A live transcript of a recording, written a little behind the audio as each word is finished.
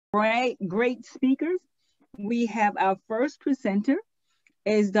great speakers. We have our first presenter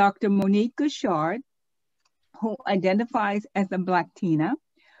is Dr. Monique Guishard, who identifies as a Blacktina.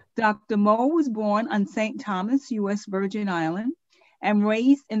 Dr. Mo was born on St. Thomas, U.S. Virgin Island, and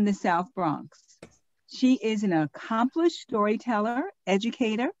raised in the South Bronx. She is an accomplished storyteller,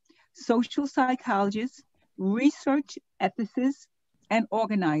 educator, social psychologist, research ethicist, and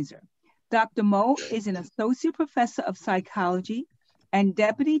organizer. Dr. Mo is an associate professor of psychology and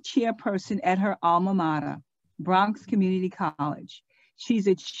deputy chairperson at her alma mater, Bronx Community College. She's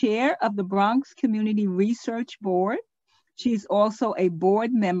a chair of the Bronx Community Research Board. She's also a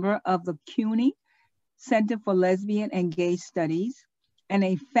board member of the CUNY Center for Lesbian and Gay Studies and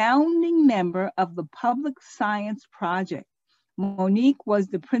a founding member of the Public Science Project. Monique was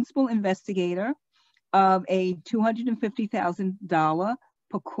the principal investigator of a $250,000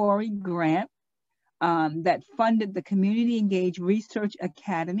 PCORI grant that funded the Community Engaged Research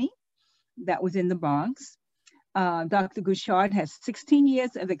Academy that was in the Bronx. Dr. Guishard has 16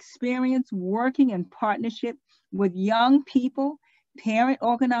 years of experience working in partnership with young people, parent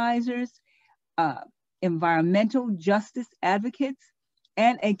organizers, environmental justice advocates,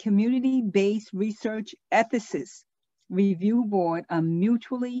 and a community-based research ethicist review board on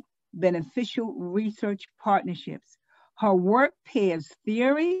mutually beneficial research partnerships. Her work pairs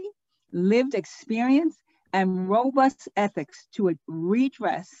theory, lived experience, and robust ethics to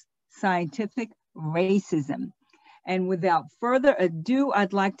redress scientific racism. And without further ado,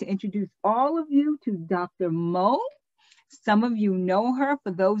 I'd like to introduce all of you to Dr. Mo. Some of you know her.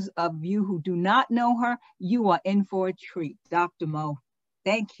 For those of you who do not know her, you are in for a treat. Dr. Mo,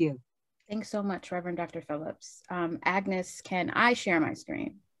 thank you. Thanks so much, Reverend Dr. Phillips. Agnes, can I share my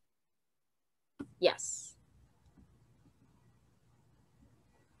screen? Yes.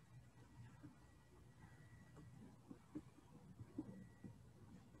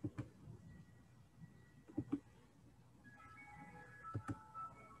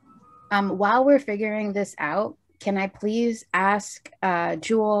 While we're figuring this out, can I please ask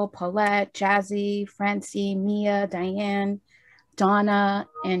Jewel, Paulette, Jazzy, Francie, Mia, Diane, Donna,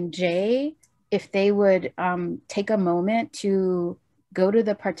 and Jay, if they would take a moment to go to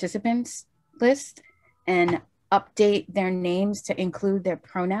the participants list and update their names to include their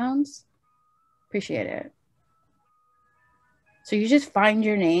pronouns? Appreciate it. So you just find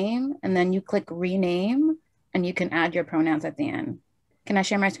your name and then you click rename and you can add your pronouns at the end. Can I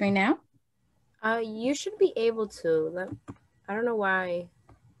share my screen now? You should be able to. I don't know why.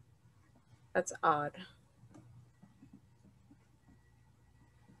 That's odd.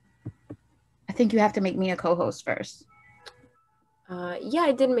 I think you have to make me a co-host first. Yeah,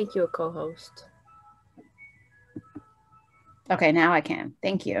 I did make you a co-host. Okay, now I can.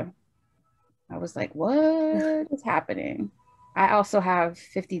 Thank you. I was like, what is happening? I also have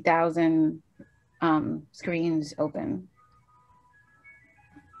 50,000 screens open.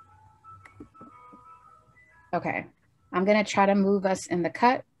 Okay, I'm gonna try to move us in the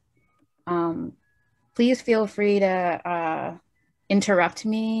cut. Please feel free to interrupt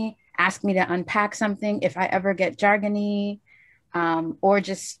me, ask me to unpack something if I ever get jargony, or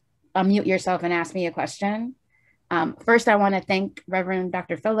just unmute yourself and ask me a question. First, I wanna thank Reverend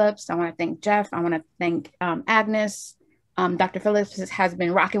Dr. Phillips. I wanna thank Jeff. I wanna thank Agnes. Dr. Phillips has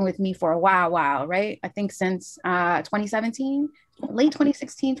been rocking with me for a while, right? I think since 2017, late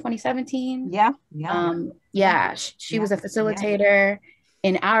 2016, 2017. Yeah. She was a facilitator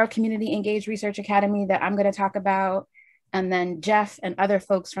in our Community Engaged Research Academy that I'm going to talk about. And then Jeff and other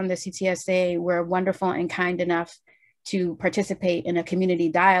folks from the CTSA were wonderful and kind enough to participate in a community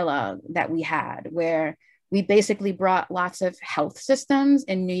dialogue that we had, where we basically brought lots of health systems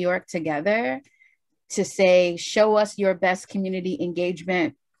in New York together to say, show us your best community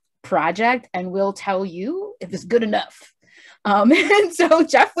engagement project and we'll tell you if it's good enough. And so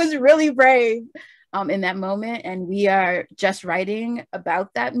Jeff was really brave in that moment, and we are just writing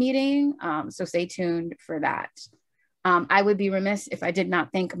about that meeting. So stay tuned for that. I would be remiss if I did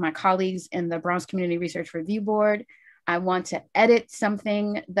not thank my colleagues in the Bronx Community Research Review Board. I want to edit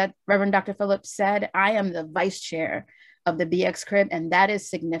something that Reverend Dr. Phillips said. I am the vice chair of the BX Crib, and that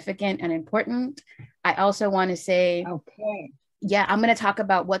is significant and important. I also want to say, yeah, I'm going to talk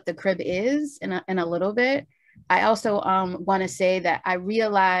about what the crib is in a little bit. I also want to say that I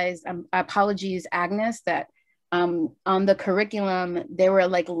realized, apologies, Agnes, that on the curriculum, there were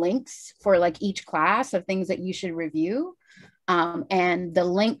like links for like each class of things that you should review. And the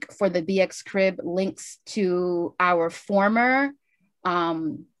link for the BX Crib links to our former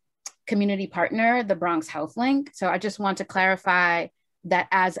community partner, the Bronx Health Link. So I just want to clarify that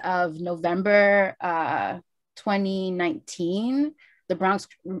as of November 2019, the Bronx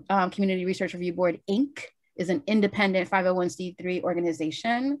Community Research Review Board, Inc. is an independent 501c3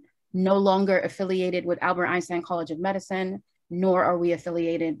 organization, no longer affiliated with Albert Einstein College of Medicine, nor are we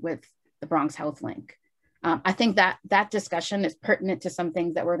affiliated with the Bronx Health Link. I think that discussion is pertinent to some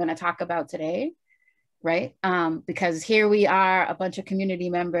things that we're going to talk about today, right? Because here we are, a bunch of community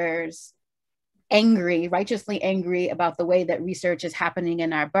members angry, righteously angry about the way that research is happening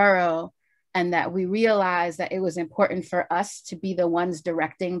in our borough, and that we realized that it was important for us to be the ones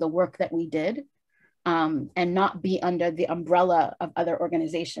directing the work that we did, and not be under the umbrella of other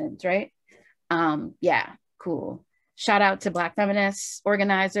organizations, right? Yeah, cool. Shout out to Black feminists,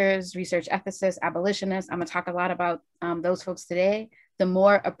 organizers, research ethicists, abolitionists. I'm gonna talk a lot about those folks today. The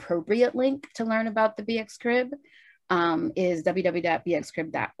more appropriate link to learn about the BX Crib is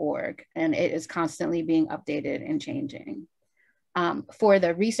www.bxcrib.org, and it is constantly being updated and changing. For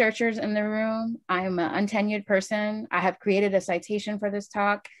the researchers in the room, I am an untenured person. I have created a citation for this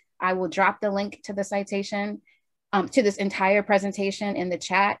talk. I will drop the link to the citation, to this entire presentation in the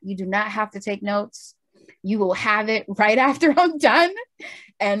chat. You do not have to take notes. You will have it right after I'm done.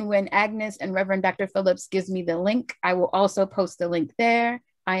 And when Agnes and Reverend Dr. Phillips gives me the link, I will also post the link there.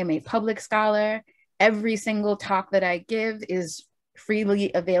 I am a public scholar. Every single talk that I give is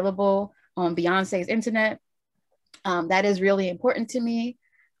freely available on Beyonce's internet. That is really important to me,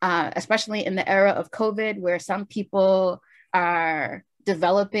 especially in the era of COVID, where some people are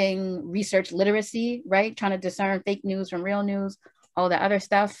developing research literacy, right? Trying to discern fake news from real news, all the other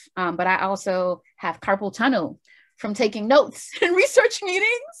stuff. But I also have carpal tunnel from taking notes in research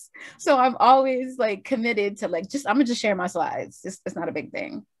meetings. So I'm always like committed to like, I'm gonna just share my slides. It's not a big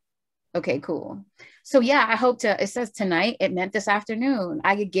thing. Okay, cool. So yeah, I hope to, it says tonight, it meant this afternoon.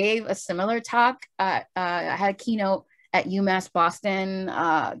 I gave a similar talk. I had a keynote at UMass Boston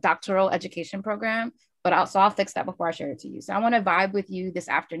doctoral education program, but I'll fix that before I share it to you. So I wanna vibe with you this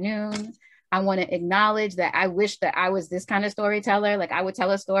afternoon. I wanna acknowledge that I wish that I was this kind of storyteller. Like I would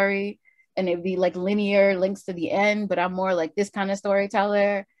tell a story and it'd be like linear links to the end, but I'm more like this kind of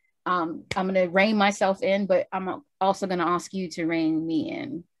storyteller. I'm gonna rein myself in, but I'm also gonna ask you to rein me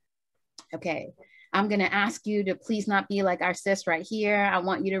in. Okay, I'm gonna ask you to please not be like our sis right here. I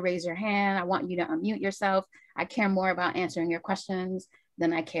want you to raise your hand. I want you to unmute yourself. I care more about answering your questions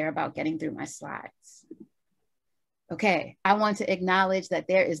than I care about getting through my slides. Okay, I want to acknowledge that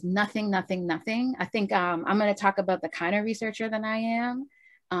there is nothing. I think I'm gonna talk about the kind of researcher that I am.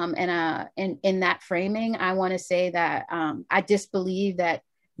 And in that framing, I wanna say that I disbelieve that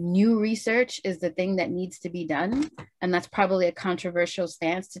new research is the thing that needs to be done. And that's probably a controversial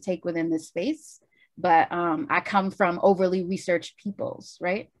stance to take within this space. But I come from overly researched peoples,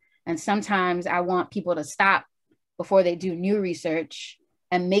 right? And sometimes I want people to stop before they do new research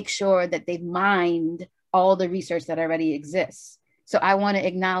and make sure that they've mined all the research that already exists. So I want to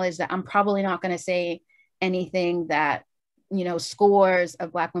acknowledge that I'm probably not going to say anything that, you know, scores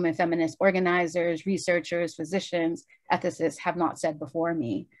of Black women feminist organizers, researchers, physicians, ethicists have not said before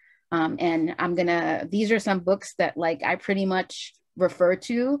me. And these are some books that like I pretty much refer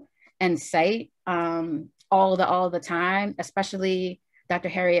to and cite all the time, especially Dr.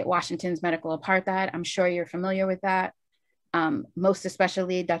 Harriet Washington's Medical Apartheid. I'm sure you're familiar with that. Most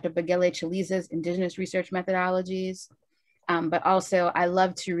especially Dr. Begele Chaliza's Indigenous Research Methodologies. But also I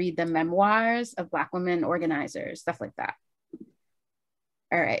love to read the memoirs of Black women organizers, stuff like that.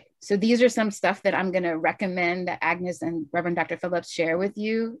 All right, so these are some stuff that I'm gonna recommend that Agnes and Reverend Dr. Phillips share with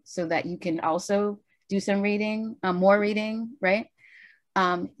you so that you can also do some reading, more reading, right?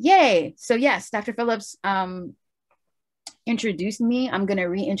 Yay, so yes, Dr. Phillips introduced me. I'm gonna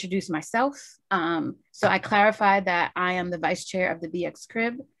reintroduce myself. So I clarified that I am the vice chair of the BX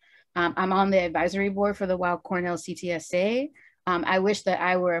Crib. I'm on the advisory board for the Weill Cornell CTSA. I wish that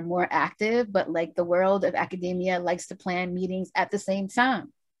I were more active, but like the world of academia likes to plan meetings at the same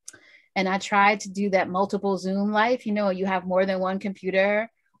time. And I tried to do that multiple Zoom life. You know, you have more than one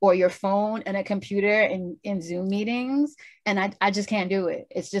computer or your phone and a computer in Zoom meetings. And I just can't do it.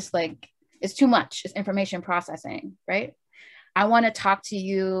 It's just like, it's too much. It's information processing, right? I want to talk to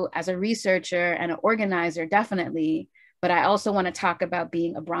you as a researcher and an organizer, definitely. But I also want to talk about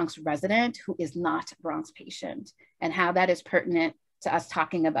being a Bronx resident who is not a Bronx patient and how that is pertinent to us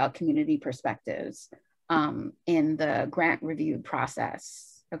talking about community perspectives in the grant review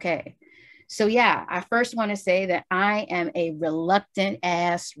process. Okay, so yeah, I first want to say that I am a reluctant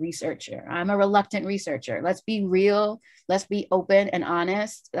ass researcher. I'm a reluctant researcher. Let's be real, let's be open and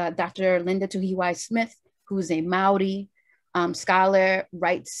honest. Dr. Linda Tuhiwai Smith, who's a Maori scholar,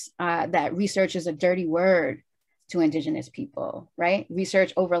 writes that research is a dirty word to Indigenous people, right?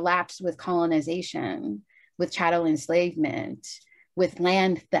 Research overlaps with colonization, with chattel enslavement, with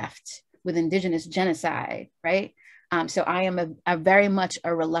land theft, with indigenous genocide, right? So I am a very much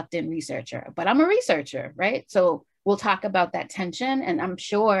a reluctant researcher, but I'm a researcher, right? So we'll talk about that tension. And I'm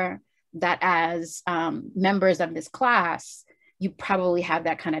sure that as members of this class, you probably have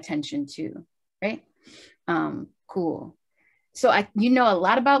that kind of tension too, right? Cool. So you know a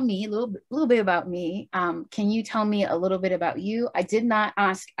lot about me, a little bit about me. Can you tell me a little bit about you? I did not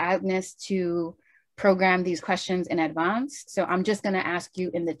ask Agnes to program these questions in advance. So I'm just gonna ask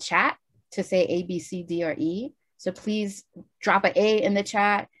you in the chat to say A, B, C, D, or E. So please drop an A in the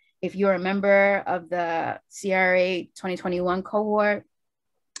chat if you're a member of the CRA 2021 cohort.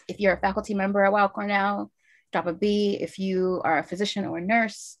 If you're a faculty member at Weill Cornell, drop a B. If you are a physician or a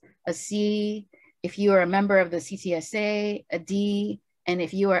nurse, a C. If you are a member of the CTSA, a D. And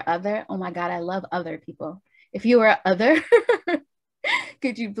if you are other, oh my God, I love other people. If you are other,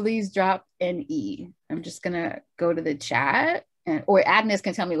 could you please drop an E? I'm just gonna go to the chat, or Agnes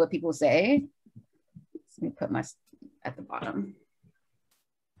can tell me what people say. Let me put my at the bottom.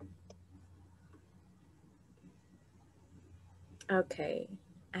 Okay,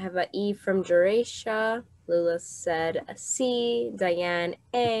 I have an E from Duration. Lula said a C. Diane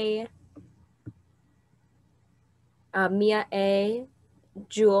A. Mia A.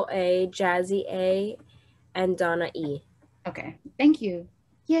 Jewel A. Jazzy A. And Donna E. Okay, thank you.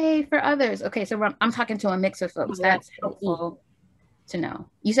 Yay for others. Okay, so I'm talking to a mix of folks. That's helpful to know.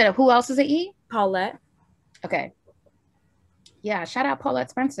 You said who else is an E? Paulette. Okay. Yeah, shout out Paulette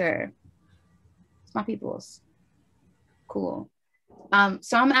Spencer. It's my peoples. Cool.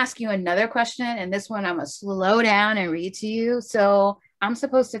 So I'm asking you another question, and this one I'm gonna slow down and read to you. So I'm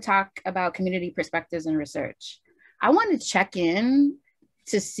supposed to talk about community perspectives in research. I want to check in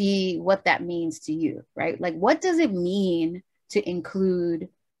to see what that means to you, right? Like, what does it mean to include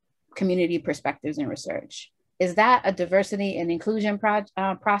community perspectives in research? Is that a diversity and inclusion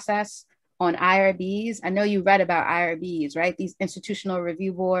process on IRBs? I know you read about IRBs, right? These institutional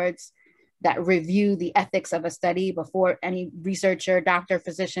review boards that review the ethics of a study before any researcher, doctor,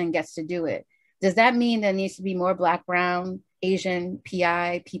 physician gets to do it. Does that mean there needs to be more Black, Brown, Asian,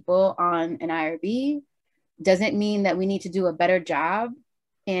 PI people on an IRB? Does it mean that we need to do a better job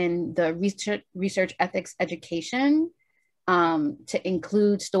in the research ethics education to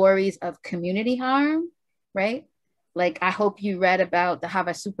include stories of community harm, right? Like, I hope you read about the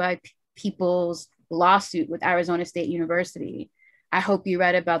Havasupai people's lawsuit with Arizona State University. I hope you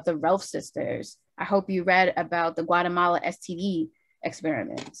read about the Ralph sisters. I hope you read about the Guatemala STD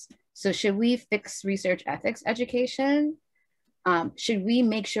experiments. So should we fix research ethics education? Should we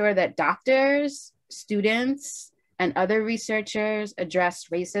make sure that doctors, students, and other researchers address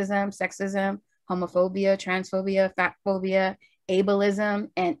racism, sexism, homophobia, transphobia, fatphobia, ableism,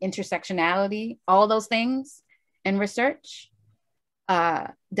 and intersectionality, all those things in research?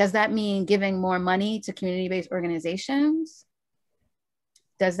 Does that mean giving more money to community-based organizations?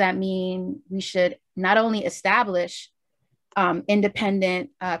 Does that mean we should not only establish independent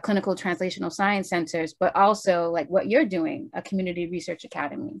clinical translational science centers, but also like what you're doing, a community research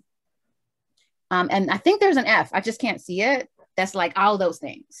academy? And I think there's an F, I just can't see it. That's like all those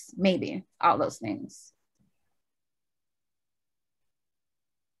things, maybe all those things.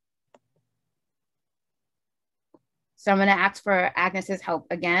 So I'm gonna ask for Agnes's help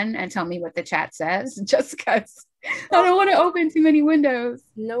again and tell me what the chat says, just because I don't want to open too many windows.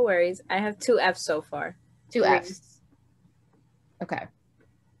 No worries. I have 2 Fs so far. 2 Fs. Okay.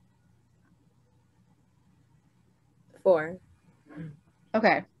 4.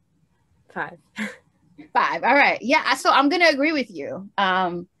 Okay. 5. 5. All right. Yeah. So I'm gonna agree with you.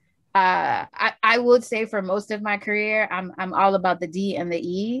 I would say for most of my career, I'm all about the D and the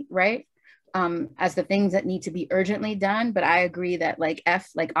E, right? As the things that need to be urgently done. But I agree that like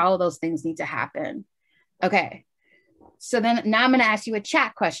F, like all of those things need to happen. Okay. So then now I'm going to ask you a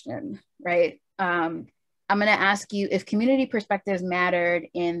chat question, right? I'm going to ask you, if community perspectives mattered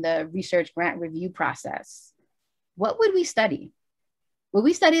in the research grant review process, what would we study? Would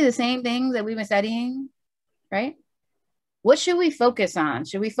we study the same things that we've been studying, right? What should we focus on?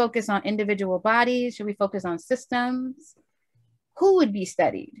 Should we focus on individual bodies? Should we focus on systems? Who would be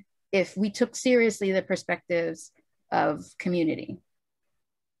studied if we took seriously the perspectives of community?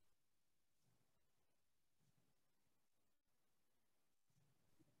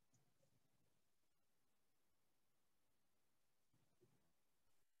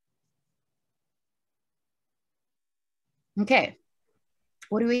 Okay,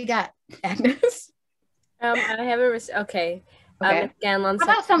 what do we got, Agnes? I haven't. Okay. Okay.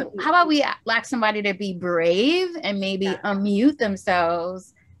 How about we ask somebody to be brave and maybe unmute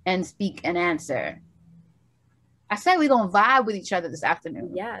themselves and speak an answer? I said we're going to vibe with each other this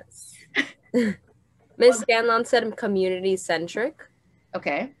afternoon. Yes. Ms. Scanlon said community-centric.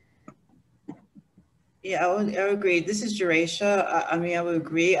 Okay. Yeah, I would agree. This is Juracia. I mean, I would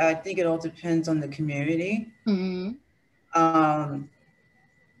agree. I think it all depends on the community. Mm-hmm.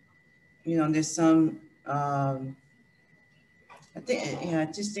 You know, there's some, I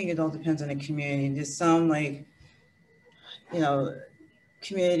just think it all depends on the community. There's some like, you know,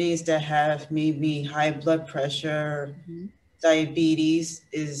 communities that have maybe high blood pressure, diabetes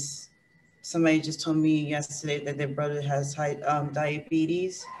is, somebody just told me yesterday that their brother has high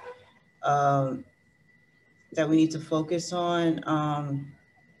diabetes that we need to focus on. I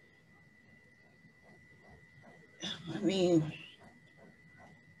mean,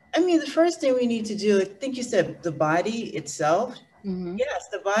 the first thing we need to do, I think you said the body itself. Mm-hmm. Yes,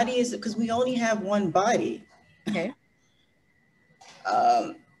 the body is, because we only have one body. Okay.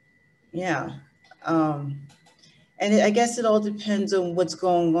 Yeah. And I guess it all depends on what's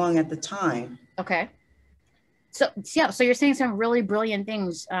going on at the time. Okay. So you're saying some really brilliant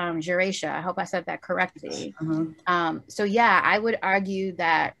things, Juracia. I hope I said that correctly. So yeah, I would argue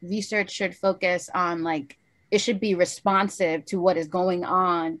that research should focus on like, it should be responsive to what is going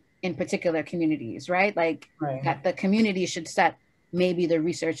on in particular communities, right? Like that the community should set maybe the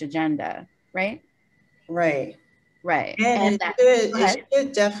research agenda, right? Right. Right. And it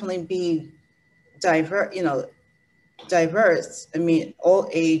should definitely be diverse, diverse. I mean, all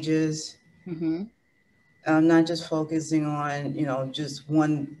ages, not just focusing on, just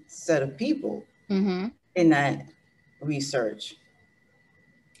one set of people in that research.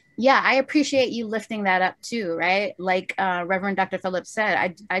 Yeah, I appreciate you lifting that up too, right? Like Reverend Dr. Phillips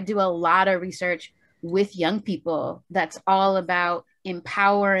said, I do a lot of research with young people that's all about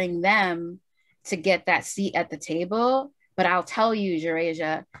empowering them to get that seat at the table. But I'll tell you,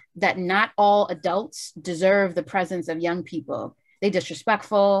 Juracia, that not all adults deserve the presence of young people. They're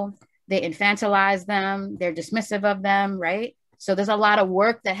disrespectful, they infantilize them, they're dismissive of them, right? So there's a lot of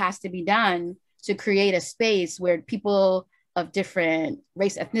work that has to be done to create a space where people of different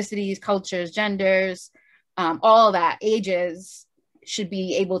race, ethnicities, cultures, genders, all that, ages, should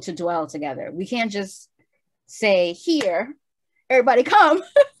be able to dwell together. We can't just say, here, everybody come,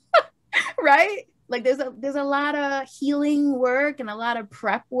 right? Like there's a lot of healing work and a lot of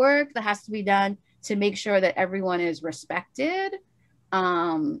prep work that has to be done to make sure that everyone is respected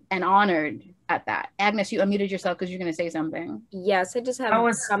and honored at that. Agnes, you unmuted yourself because you're going to say something. Yes, I just have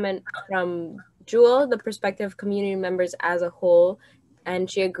a comment from Jewel, the perspective of community members as a whole, and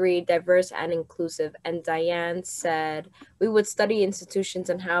she agreed diverse and inclusive. And Diane said, we would study institutions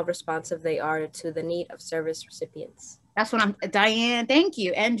and how responsive they are to the need of service recipients. That's what Diane, thank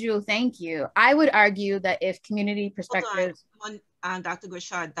you. Andrew, thank you. I would argue that if community perspectives. Dr.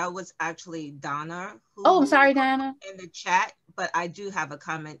 Guishard, that was actually Donna. I'm sorry, Diana. In the chat, but I do have a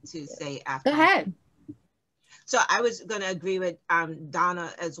comment to say after. Go ahead. So I was going to agree with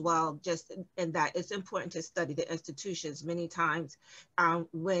Donna as well, just in that it's important to study the institutions. Many times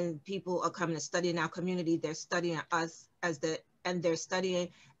when people are coming to study in our community, they're studying us and they're studying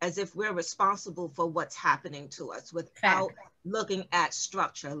as if we're responsible for what's happening to us without looking at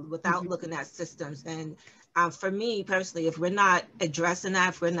structure, without looking at systems. And for me personally, if we're not addressing that,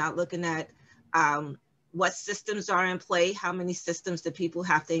 if we're not looking at what systems are in play, how many systems do people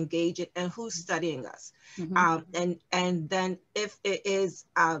have to engage in, and who's studying us. And then if it is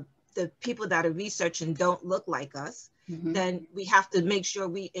the people that are researching don't look like us, then we have to make sure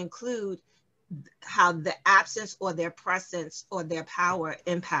we include how the absence or their presence or their power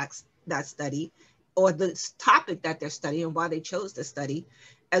impacts that study or the topic that they're studying, why they chose to study,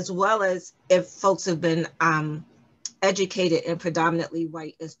 as well as if folks have been educated in predominantly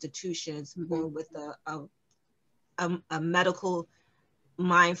white institutions or with a medical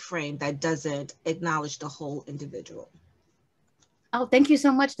mind frame that doesn't acknowledge the whole individual. Oh, thank you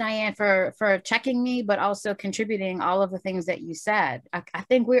so much, Diane, for checking me, but also contributing all of the things that you said. I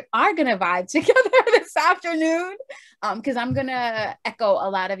think we are going to vibe together this afternoon because I'm going to echo a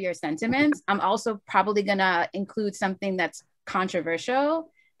lot of your sentiments. I'm also probably going to include something that's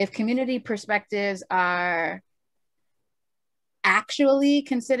controversial. If community perspectives are actually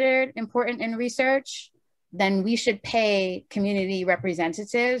considered important in research, then we should pay community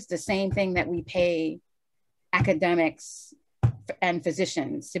representatives the same thing that we pay academics and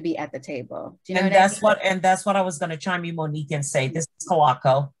physicians to be at the table. Do you know that's what I was going to chime in, Monique, and say. This is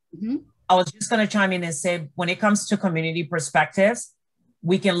Kawako. I was just going to chime in and say, when it comes to community perspectives,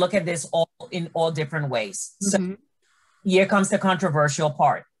 we can look at this in all different ways. So here comes the controversial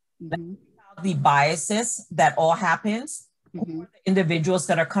part. The biases that all happens who are the individuals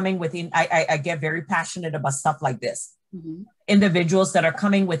that are coming within, I get very passionate about stuff like this. Individuals that are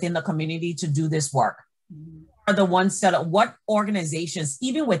coming within the community to do this work are the ones that, what organizations,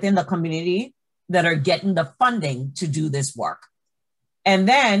 even within the community, that are getting the funding to do this work. And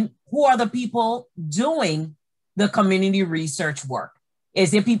then who are the people doing the community research work?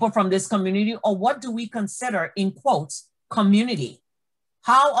 Is it people from this community, or what do we consider, in quotes, community?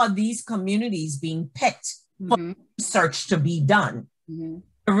 How are these communities being picked for research to be done?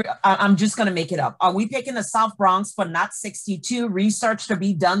 I'm just going to make it up. Are we picking the South Bronx for not 62 research to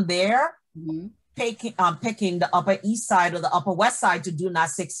be done there? Picking the Upper East Side or the Upper West Side to do not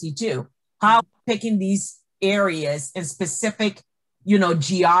 62? How are we picking these areas in specific,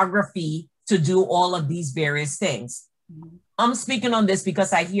 geography to do all of these various things? I'm speaking on this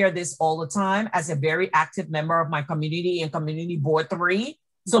because I hear this all the time as a very active member of my community and Community Board 3.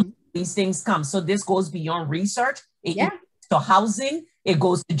 So these things come. So this goes beyond research. It goes to housing. It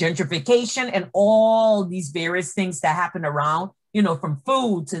goes to gentrification and all these various things that happen around, from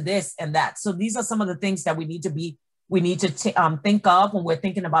food to this and that. So these are some of the things that we need to think of when we're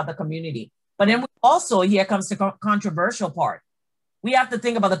thinking about the community. But then also, here comes the controversial part. We have to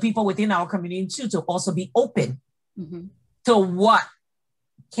think about the people within our community too, to also be open to what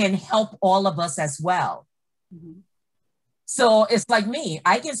can help all of us as well. So it's like me,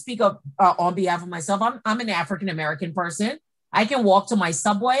 I can speak up on behalf of myself. I'm an African-American person. I can walk to my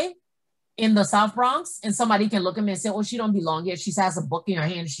subway in the South Bronx and somebody can look at me and say, oh, she don't belong here. She has a book in her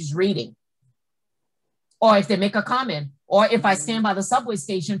hand, she's reading. Or if they make a comment, or if I stand by the subway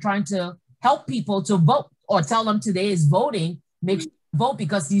station trying to help people to vote or tell them today is voting, make sure you vote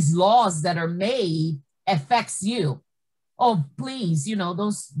because these laws that are made affects you. Oh, please,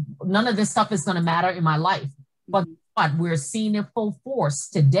 none of this stuff is going to matter in my life. But we're seeing it full force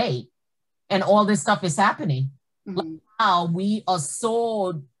today. And all this stuff is happening. Like now we are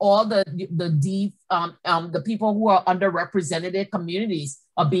so, all the people who are underrepresented communities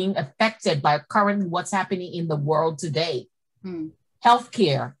are being affected by currently what's happening in the world today.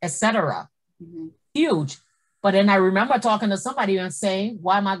 Healthcare, etc. Huge. But then I remember talking to somebody and saying,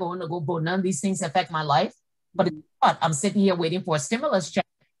 why am I going to go vote? None of these things affect my life. But I'm sitting here waiting for a stimulus check,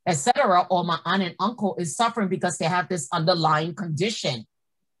 etc. Or my aunt and uncle is suffering because they have this underlying condition.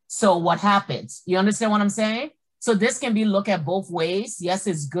 So what happens? You understand what I'm saying? So this can be looked at both ways. Yes,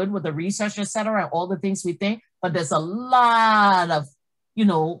 it's good with the research, etc., and all the things we think, but there's a lot of,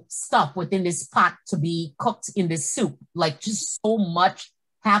 stuff within this pot to be cooked in this soup, like just so much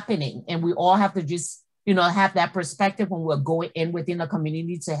happening. And we all have to just, have that perspective when we're going in within the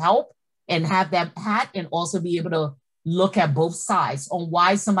community to help, and have that hat, and also be able to look at both sides on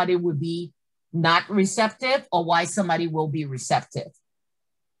why somebody would be not receptive or why somebody will be receptive.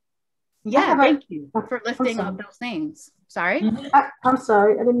 Yeah, thank you for lifting up those things. Sorry? I'm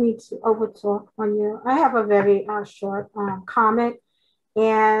sorry, I didn't mean to overtalk on you. I have a very short comment,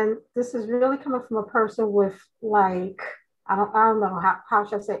 and this is really coming from a person with I don't know how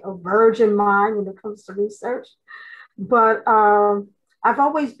should I say, a virgin mind when it comes to research. But I've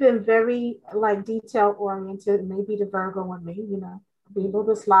always been very detail oriented, maybe the Virgo in me, be a little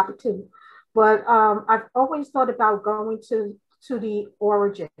bit sloppy too. But I've always thought about going to the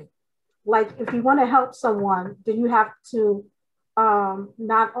origin. Like if you want to help someone, then you have to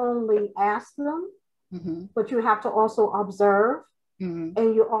not only ask them, but you have to also observe,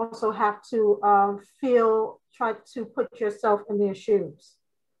 and you also have to try to put yourself in their shoes.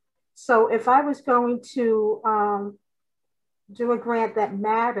 So if I was going to do a grant that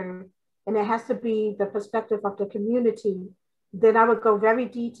mattered, and it has to be the perspective of the community, then I would go very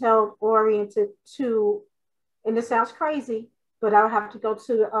detailed oriented to, and this sounds crazy, but I would have to go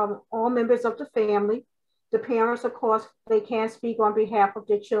to all members of the family. The parents, of course, they can speak on behalf of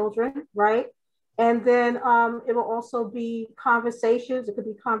their children, right? And then it will also be conversations. It could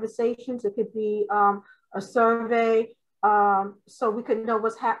be conversations. It could be a survey. So we could know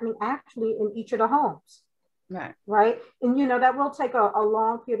what's happening actually in each of the homes. Right. And, that will take a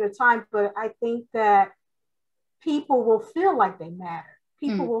long period of time, but I think that people will feel like they matter.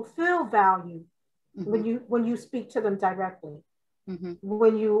 People will feel valued when you speak to them directly,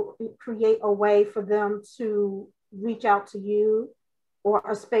 when you create a way for them to reach out to you, or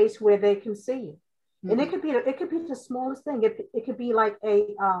a space where they can see you. And it could be the smallest thing. It could be like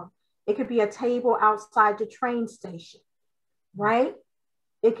it could be a table outside the train station, right?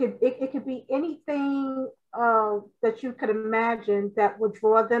 It could be anything that you could imagine that would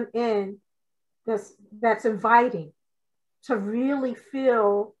draw them in, that's inviting, to really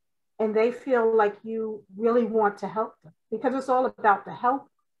feel, and they feel like you really want to help them, because it's all about the help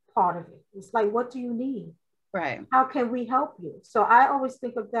part of it. It's like, what do you need? Right. How can we help you? So I always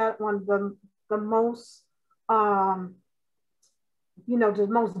think of that on the most, the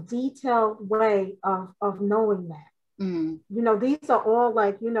most detailed way of knowing that. Mm. These are all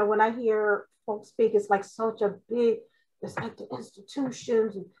like, when I hear folks speak, it's like such a big, it's like the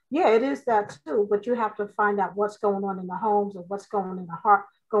institutions. Yeah, it is that too, but you have to find out what's going on in the homes and what's going on in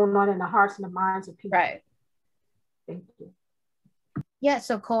the hearts and the minds of people. Right. Thank you. Yeah,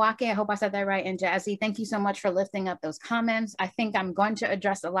 so Kawake, I hope I said that right, and Jazzy, thank you so much for lifting up those comments. I think I'm going to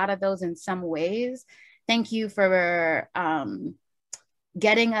address a lot of those in some ways. Thank you for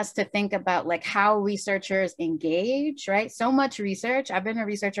getting us to think about like how researchers engage, right? So much research. I've been a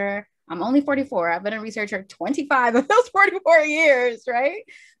researcher, I'm only 44. I've been a researcher 25 of those 44 years, right?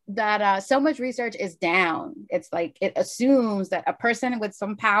 That so much research is down. It's like, it assumes that a person with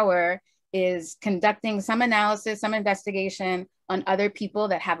some power is conducting some analysis, some investigation on other people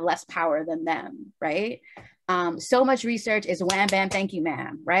that have less power than them, right? So much research is wham, bam, thank you,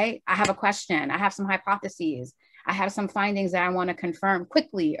 ma'am, right? I have a question, I have some hypotheses, I have some findings that I want to confirm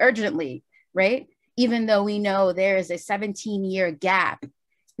quickly, urgently, right? Even though we know there is a 17-year gap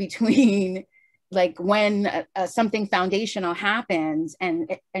between like when something foundational happens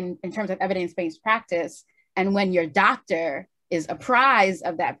and in terms of evidence-based practice, and when your doctor is apprised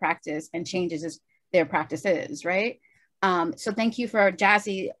of that practice and changes their practices, right? So thank you for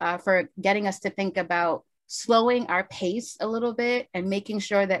Jazzy for getting us to think about slowing our pace a little bit and making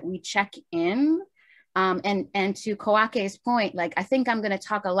sure that we check in. And to Kawake's point, like, I think I'm going to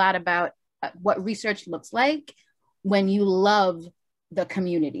talk a lot about what research looks like when you love the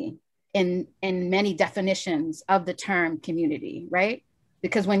community in many definitions of the term community, right?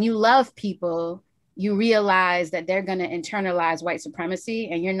 Because when you love people, you realize that they're going to internalize white supremacy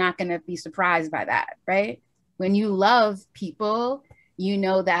and you're not going to be surprised by that, right? When you love people, you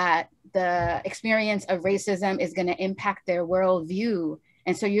know that the experience of racism is going to impact their worldview.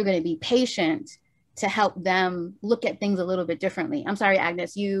 And so you're going to be patient to help them look at things a little bit differently. I'm sorry,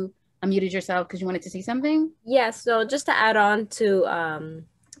 Agnes, you unmuted yourself because you wanted to say something? Yes, so just to add on to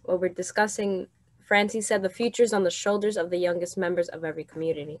what we're discussing, Francie said the future is on the shoulders of the youngest members of every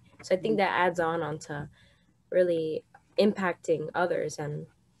community. So I think that adds on to really impacting others and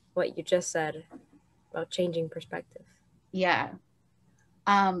what you just said about changing perspective. Yeah.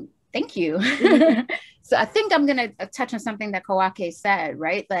 Thank you. So I think I'm going to touch on something that Kawake said,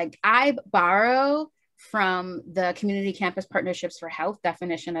 right? Like, I borrow from the Community Campus Partnerships for Health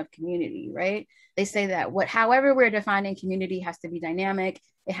definition of community, right? They say that however we're defining community has to be dynamic,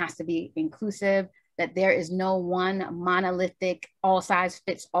 it has to be inclusive, that there is no one monolithic, all size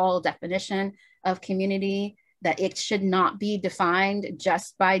fits all definition of community, that it should not be defined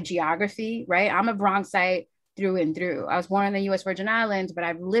just by geography, right? I'm a Bronxite through and through. I was born in the US Virgin Islands, but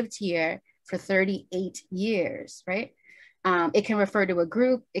I've lived here for 38 years, right? It can refer to a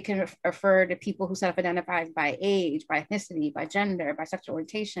group, it can refer to people who self-identify by age, by ethnicity, by gender, by sexual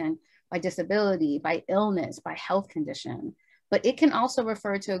orientation, by disability, by illness, by health condition. But it can also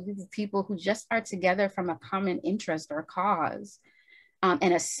refer to a group of people who just are together from a common interest or cause,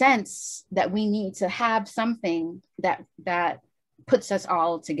 and a sense that we need to have something that puts us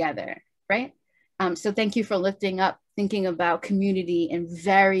all together, right? So thank you for lifting up thinking about community in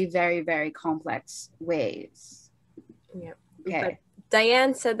very, very, very complex ways. Yeah. Okay. But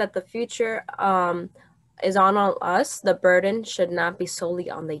Diane said that the future is on all us. The burden should not be solely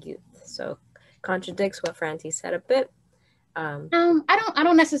on the youth. So contradicts what Francie said a bit. I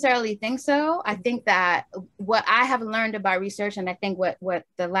don't necessarily think so. I think that what I have learned about research, and I think what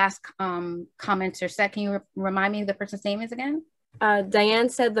the last commenter said, can you remind me of the person's name is again? Diane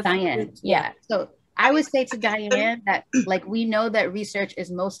said Diane, yeah. So I would say to Diane that, like, we know that research is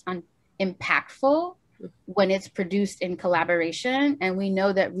most impactful when it's produced in collaboration, and we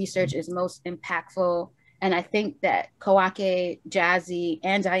know that research is most impactful. And I think that Kawake, Jazzy,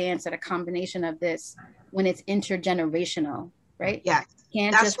 and Diane said a combination of this when it's intergenerational, right? Yes.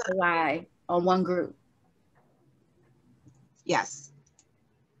 Can't just rely on one group. Yes.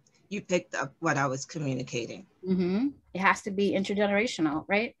 You picked up what I was communicating. Mm-hmm. It has to be intergenerational,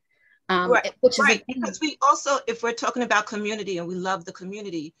 right? Right, which is right. Because we also, if we're talking about community and we love the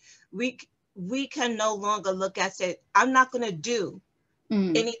community, we can no longer look at it, I'm not going to do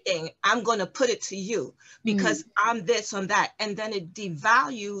anything, I'm going to put it to you because I'm this, I'm that. And then it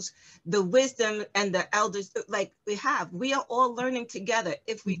devalues the wisdom and the elders like we are all learning together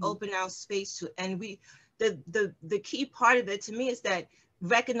if we open our space to, and the key part of it to me is that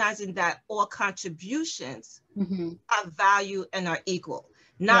recognizing that all contributions are value and are equal.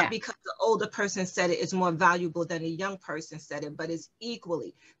 Not because the older person said it is more valuable than a young person said it, but it's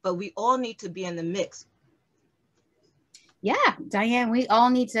equally. But we all need to be in the mix Yeah, Diane, we all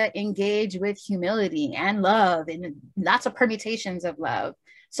need to engage with humility and love and lots of permutations of love.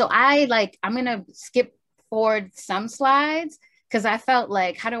 So I'm gonna skip forward some slides because I felt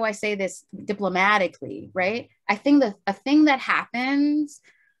like, how do I say this diplomatically, right? I think that a thing that happens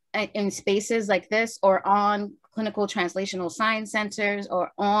in spaces like this or on clinical translational science centers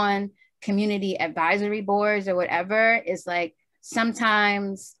or on community advisory boards or whatever is like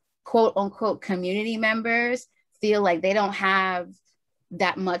sometimes quote unquote community members feel like they don't have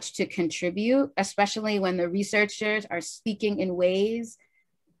that much to contribute, especially when the researchers are speaking in ways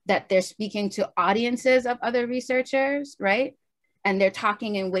that they're speaking to audiences of other researchers, right? And they're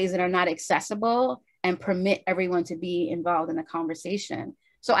talking in ways that are not accessible and permit everyone to be involved in the conversation.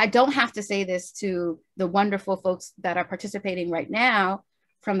 So I don't have to say this to the wonderful folks that are participating right now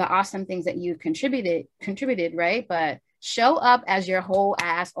from the awesome things that you've contributed, right? But show up as your whole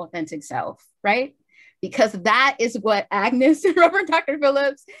ass authentic self, right? Because that is what Agnes and Reverend Dr.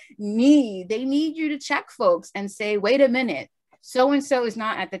 Phillips need. They need you to check folks and say, wait a minute, so-and-so is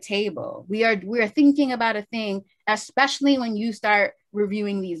not at the table. We are thinking about a thing, especially when you start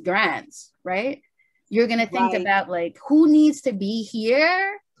reviewing these grants, right? You're gonna think about like, who needs to be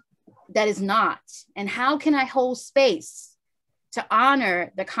here that is not? And how can I hold space to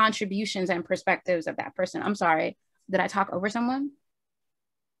honor the contributions and perspectives of that person? I'm sorry, did I talk over someone?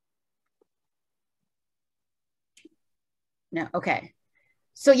 No, okay.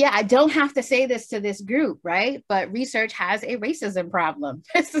 So yeah, I don't have to say this to this group, right? But research has a racism problem,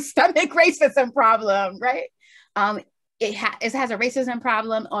 a systemic racism problem, right? It has a racism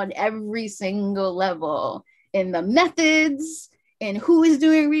problem on every single level, in the methods, in who is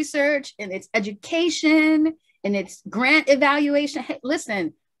doing research, in its education, in its grant evaluation. Hey,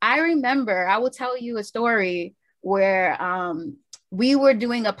 listen, I remember, I will tell you a story where we were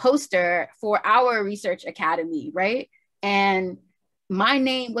doing a poster for our research academy, right? And my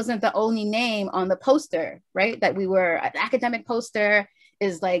name wasn't the only name on the poster, right? That we were, an academic poster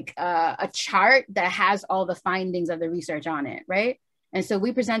is like a chart that has all the findings of the research on it, right? And so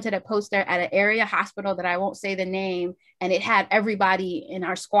we presented a poster at an area hospital that I won't say the name, and it had everybody in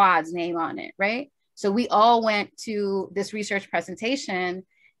our squad's name on it, right? So we all went to this research presentation,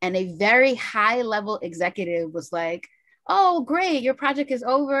 and a very high level executive was like, oh, great, your project is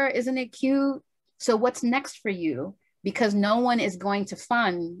over, isn't it cute? So what's next for you? Because no one is going to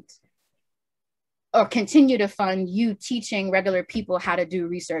fund or continue to fund you teaching regular people how to do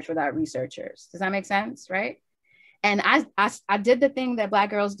research without researchers. Does that make sense, right? And I did the thing that Black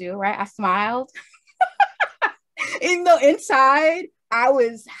girls do, right? I smiled. Even though inside I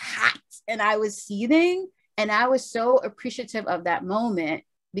was hot and I was seething, and I was so appreciative of that moment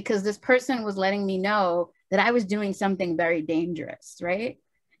because this person was letting me know that I was doing something very dangerous, right?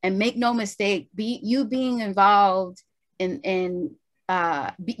 And make no mistake, you being involved in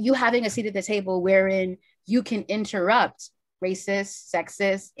you having a seat at the table wherein you can interrupt racist,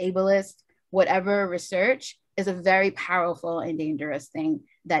 sexist, ableist, whatever research is a very powerful and dangerous thing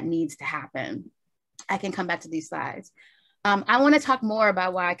that needs to happen. I can come back to these slides. I want to talk more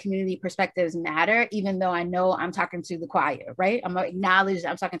about why community perspectives matter, even though I know I'm talking to the choir, right? I'm gonna acknowledge that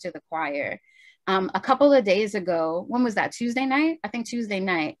I'm talking to the choir. A couple of days ago, when was that, Tuesday night? I think Tuesday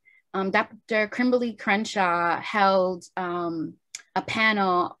night, Dr. Kimberly Crenshaw held a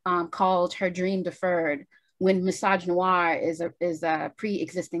panel called Her Dream Deferred, when misogynoir is a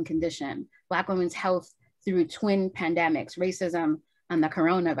pre-existing condition, Black women's health through twin pandemics, racism and the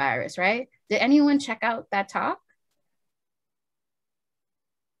coronavirus, right? Did anyone check out that talk?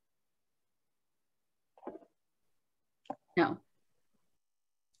 No.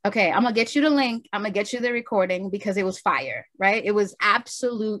 Okay, I'm gonna get you the link. I'm gonna get you the recording because it was fire, right? It was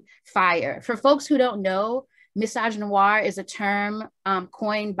absolute fire. For folks who don't know, misogynoir is a term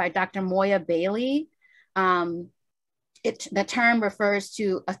coined by Dr. Moya Bailey. The term refers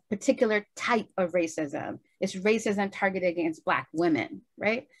to a particular type of racism. It's racism targeted against Black women,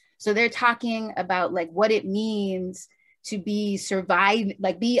 right? So they're talking about like what it means to be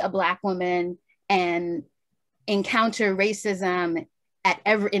a Black woman and encounter racism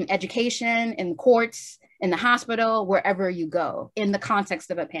in education, in courts, in the hospital, wherever you go, in the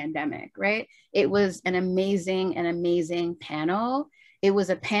context of a pandemic, right? It was an amazing panel. It was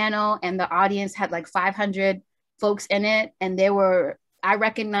a panel and the audience had like 500 folks in it. And I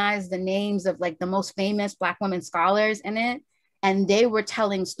recognized the names of like the most famous Black women scholars in it. And they were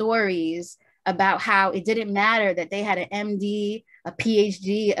telling stories about how it didn't matter that they had an MD, a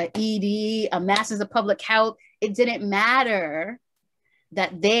PhD, an ED, a Master's of Public Health. It didn't matter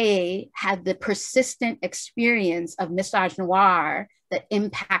that they had the persistent experience of misogynoir that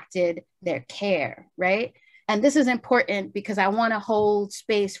impacted their care, right? And this is important because I want to hold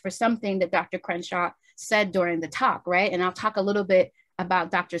space for something that Dr. Crenshaw said during the talk, right? And I'll talk a little bit about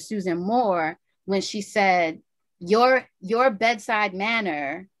Dr. Susan Moore when she said, your bedside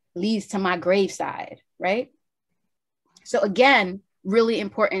manner leads to my graveside, right? So again, really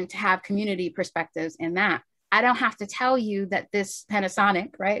important to have community perspectives in that. I don't have to tell you that this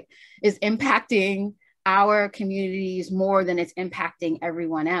Panasonic, right, is impacting our communities more than it's impacting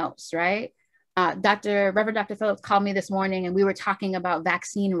everyone else, right? Reverend Dr. Phillips called me this morning and we were talking about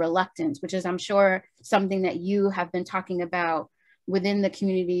vaccine reluctance, which is, I'm sure, something that you have been talking about within the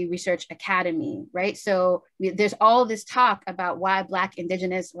Community Research Academy, right? So there's all this talk about why Black,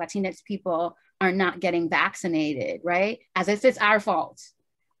 Indigenous, Latinx people are not getting vaccinated, right? As if it's our fault,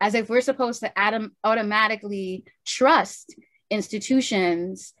 as if we're supposed to automatically trust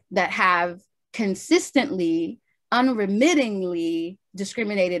institutions that have consistently, unremittingly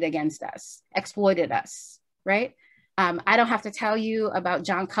discriminated against us, exploited us, right? I don't have to tell you about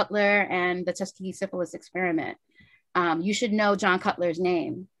John Cutler and the Tuskegee syphilis experiment. You should know John Cutler's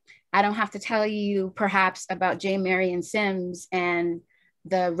name. I don't have to tell you perhaps about J. Marion Sims and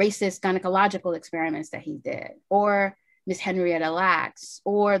the racist gynecological experiments that he did, or Miss Henrietta Lacks,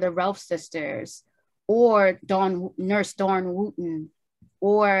 or the Relf sisters, or Nurse Dawn Wooten,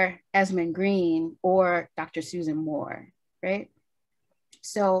 or Esmond Green, or Dr. Susan Moore, right?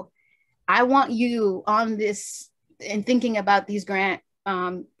 So I want you on this, in thinking about these grant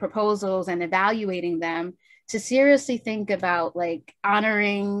proposals and evaluating them, to seriously think about like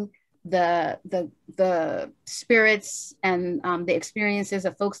honoring the spirits and the experiences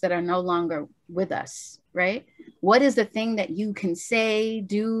of folks that are no longer with us, right? What is the thing that you can say,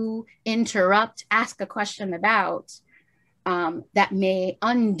 do, interrupt, ask a question about that may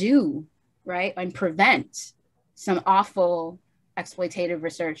undo, right, and prevent some awful exploitative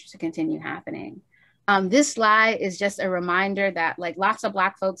research to continue happening? This slide is just a reminder that like lots of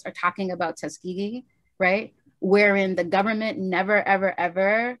Black folks are talking about Tuskegee, right? Wherein the government never, ever,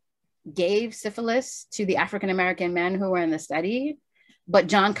 ever gave syphilis to the African-American men who were in the study, but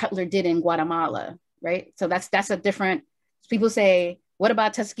John Cutler did in Guatemala, right? So that's a different, people say, what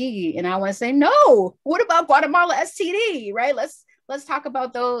about Tuskegee? And I want to say, no, what about Guatemala STD, right? Let's talk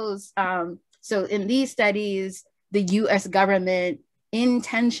about those. So in these studies, the US government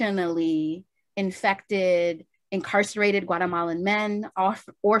intentionally infected incarcerated Guatemalan men,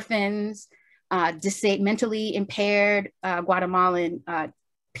 orphans, mentally impaired Guatemalan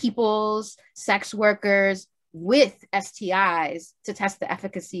peoples, sex workers with STIs to test the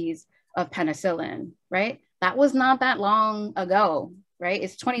efficacies of penicillin, right? That was not that long ago, right?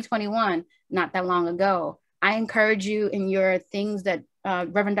 It's 2021, not that long ago. I encourage you in your things that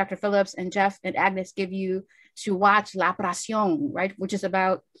Reverend Dr. Phillips and Jeff and Agnes give you to watch La Operación, right? Which is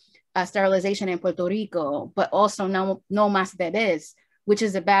about sterilization in Puerto Rico, but also No Más Bebés, which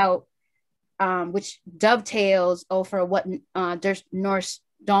is about, which dovetails over what Nurse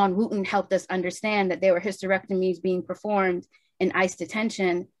Dawn Wooten helped us understand, that there were hysterectomies being performed in ICE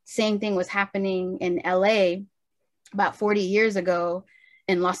detention. Same thing was happening in LA about 40 years ago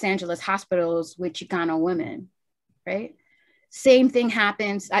in Los Angeles hospitals with Chicano women, right? Same thing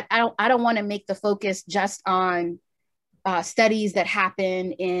happens. I don't want to make the focus just on studies that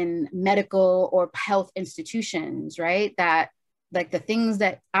happen in medical or health institutions, right? That like the things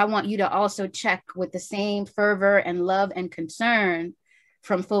that I want you to also check with the same fervor and love and concern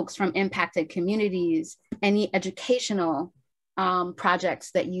from folks from impacted communities, any educational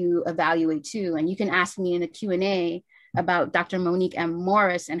projects that you evaluate too. And you can ask me in the Q&A about Dr. Monique M.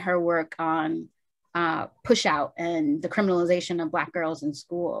 Morris and her work on push out and the criminalization of Black girls in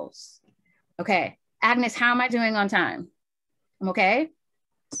schools. Okay, Agnes, how am I doing on time? I'm okay?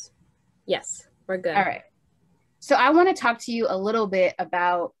 Yes, we're good. All right. So I want to talk to you a little bit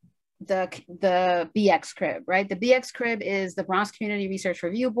about the BX Crib, right? The BX Crib is the Bronx Community Research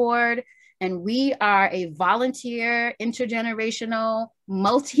Review Board, and we are a volunteer, intergenerational,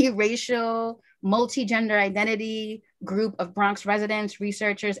 multiracial, multi-gender identity group of Bronx residents,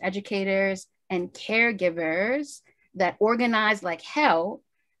 researchers, educators, and caregivers that organize like hell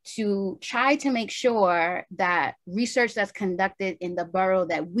to try to make sure that research that's conducted in the borough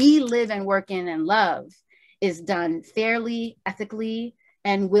that we live and work in and love is done fairly, ethically,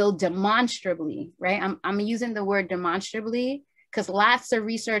 and will demonstrably, right? I'm using the word demonstrably because lots of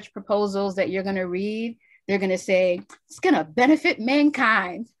research proposals that you're gonna read, they're gonna say, it's gonna benefit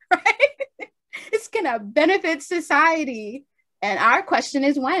mankind, right? It's gonna benefit society. And our question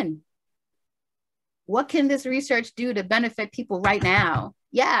is when? What can this research do to benefit people right now?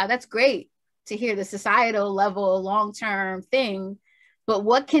 Yeah, that's great to hear the societal level long-term thing, but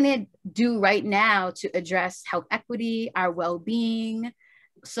what can it do right now to address health equity, our well-being,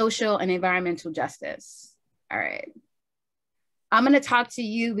 social and environmental justice? All right. I'm going to talk to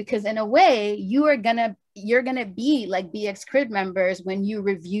you because in a way you're going to be like BX Crib members when you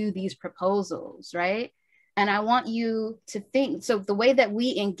review these proposals, right? And I want you to think, so the way that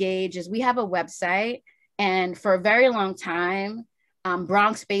we engage is we have a website, and for a very long time,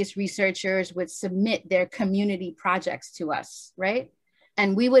 Bronx-based researchers would submit their community projects to us, right?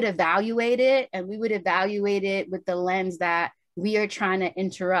 And we would evaluate it, and we would evaluate it with the lens that we are trying to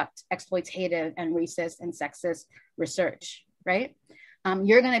interrupt exploitative and racist and sexist research, right?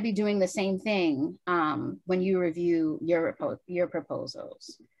 You're going to be doing the same thing when you review your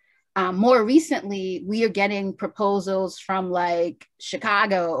proposals. More recently, we are getting proposals from like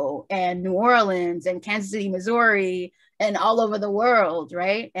Chicago and New Orleans and Kansas City, Missouri, and all over the world,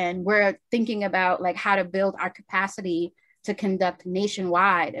 right? And we're thinking about like how to build our capacity to conduct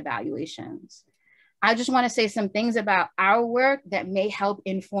nationwide evaluations. I just want to say some things about our work that may help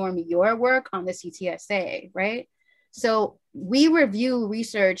inform your work on the CTSA, right? So we review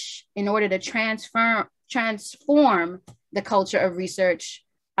research in order to transform the culture of research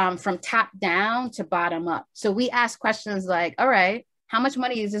from top down to bottom up. So we ask questions like, all right, how much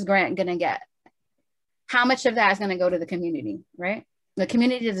money is this grant gonna get? How much of that is gonna go to the community, right? The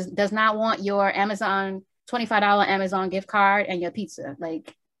community does not want your Amazon, $25 Amazon gift card and your pizza.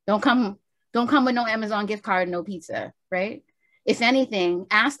 Like, don't come with no Amazon gift card and no pizza, right? If anything,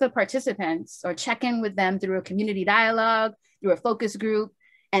 ask the participants or check in with them through a community dialogue, through a focus group,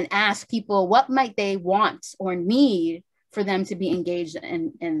 and ask people what might they want or need for them to be engaged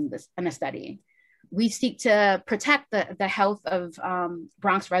in a study. We seek to protect the health of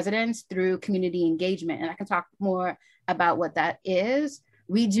Bronx residents through community engagement. And I can talk more about what that is.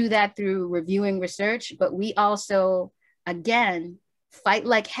 We do that through reviewing research, but we also, again, fight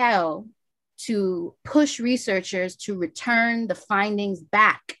like hell to push researchers to return the findings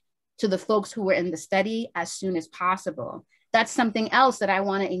back to the folks who were in the study as soon as possible. That's something else that I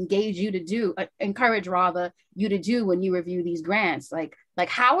want to engage you to do, encourage rather you to do when you review these grants. Like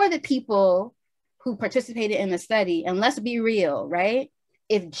how are the people who participated in the study? And let's be real, right?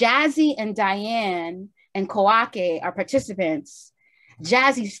 If Jazzy and Diane and Kawake are participants,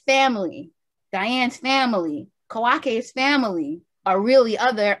 Jazzy's family, Diane's family, Kawake's family are really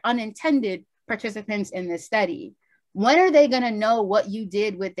other unintended participants in this study. When are they going to know what you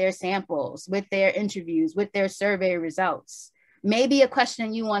did with their samples, with their interviews, with their survey results? Maybe a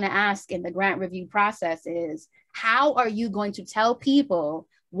question you want to ask in the grant review process is, how are you going to tell people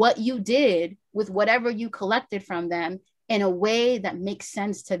what you did with whatever you collected from them in a way that makes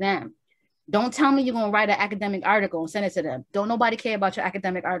sense to them? Don't tell me you're going to write an academic article and send it to them. Don't nobody care about your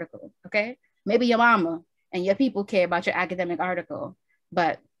academic article, okay? Maybe your mama and your people care about your academic article,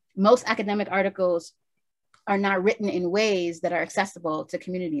 but most academic articles are not written in ways that are accessible to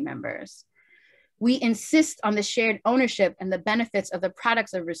community members. We insist on the shared ownership and the benefits of the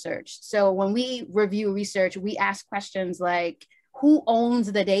products of research. So when we review research, we ask questions like, who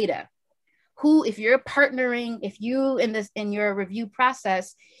owns the data? Who, if you're partnering, if you in your review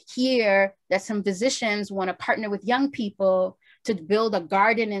process hear that some physicians want to partner with young people to build a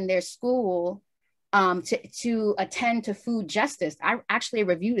garden in their school, to attend to food justice. I actually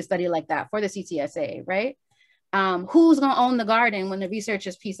reviewed a study like that for the CTSA, right? Who's gonna own the garden when the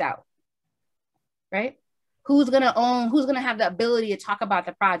researchers peace out, right? Who's gonna have the ability to talk about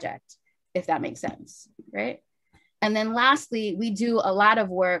the project, if that makes sense, right? And then lastly, we do a lot of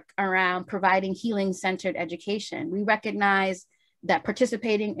work around providing healing-centered education. We recognize that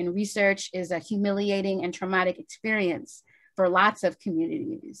participating in research is a humiliating and traumatic experience for lots of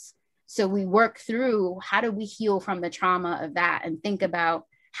communities. So we work through how do we heal from the trauma of that and think about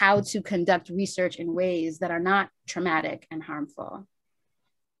how to conduct research in ways that are not traumatic and harmful.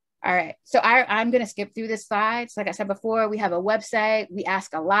 All right, so I'm gonna skip through this slide. So like I said before, we have a website. We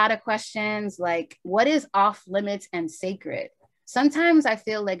ask a lot of questions like, what is off limits and sacred? Sometimes I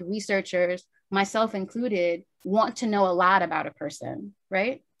feel like researchers, myself included, want to know a lot about a person,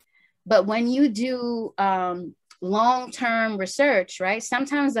 right? But when you do long-term research, right?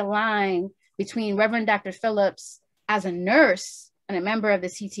 Sometimes the line between Reverend Dr. Phillips as a nurse and a member of the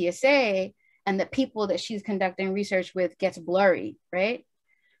CTSA and the people that she's conducting research with gets blurry, right?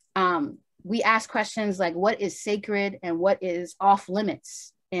 We ask questions like what is sacred and what is off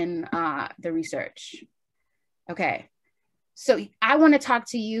limits in the research. Okay, so I want to talk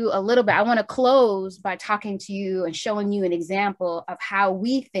to you a little bit. I want to close by talking to you and showing you an example of how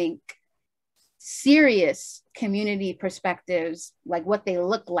we think serious community perspectives, like what they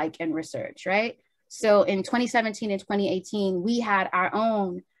look like in research, right? So in 2017 and 2018, we had our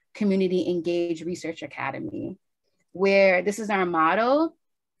own Community Engaged Research Academy, where this is our model,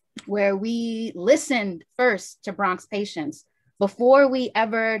 where we listened first to Bronx patients. Before we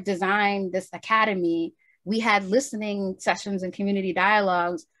ever designed this academy, we had listening sessions and community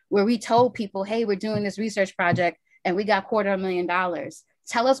dialogues where we told people, hey, we're doing this research project and we got $250,000.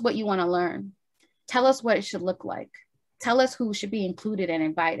 Tell us what you want to learn. Tell us what it should look like. Tell us who should be included and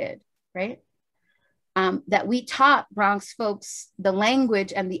invited, right? That we taught Bronx folks the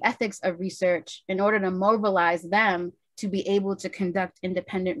language and the ethics of research in order to mobilize them to be able to conduct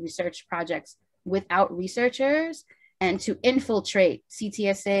independent research projects without researchers and to infiltrate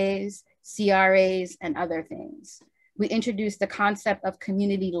CTSAs, CRAs, and other things. We introduced the concept of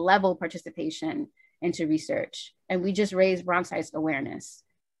community level participation into research, and we just raised Bronxites awareness.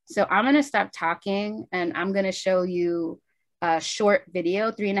 So I'm gonna stop talking and I'm gonna show you a short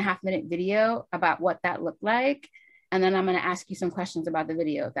video, 3.5-minute video about what that looked like. And then I'm gonna ask you some questions about the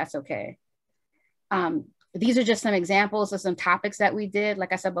video, if that's okay. These are just some examples of some topics that we did.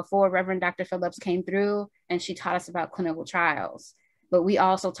 Like I said before, Reverend Dr. Phillips came through and she taught us about clinical trials, but we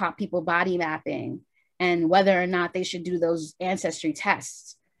also taught people body mapping and whether or not they should do those ancestry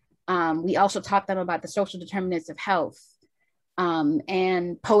tests. We also taught them about the social determinants of health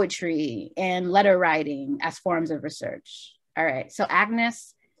and poetry and letter writing as forms of research. All right, so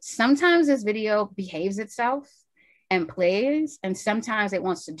Agnes, sometimes this video behaves itself and plays, and sometimes it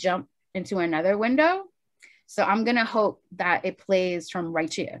wants to jump into another window. So I'm gonna hope that it plays from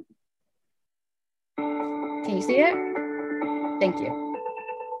right here. Can you see it? Thank you.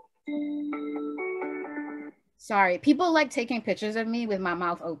 Sorry, people like taking pictures of me with my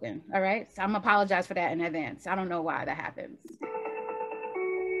mouth open, all right? So I'm apologize for that in advance. I don't know why that happens.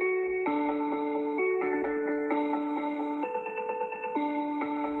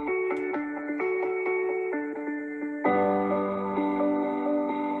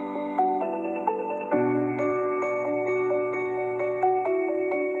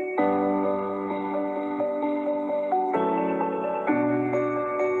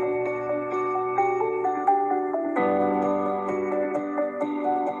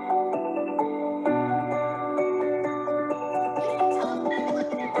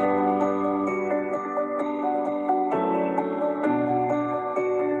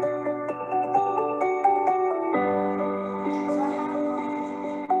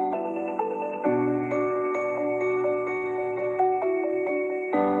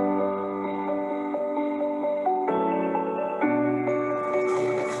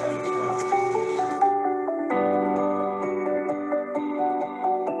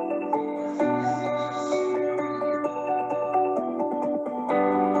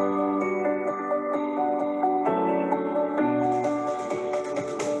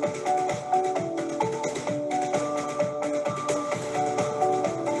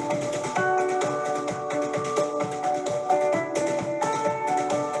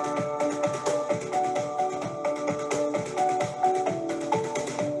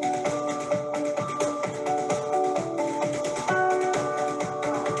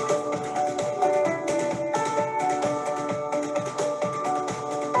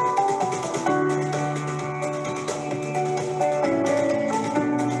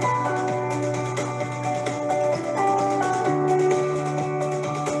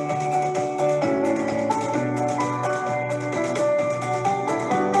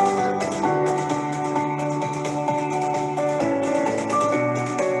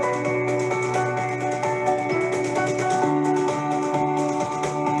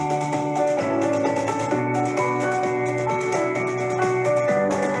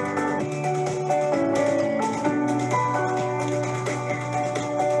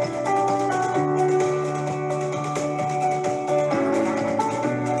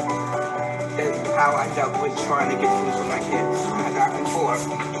 How I dealt with trying to get food for my kids. I got before,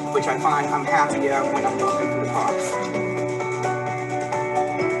 which I find I'm happier when I'm walking through the parks.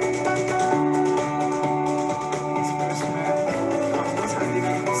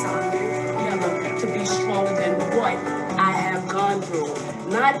 To be stronger than what I have gone through.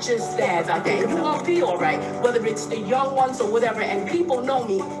 Not just that, I think you're gonna be all right, whether it's the young ones or whatever, and people know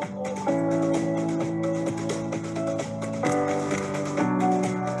me.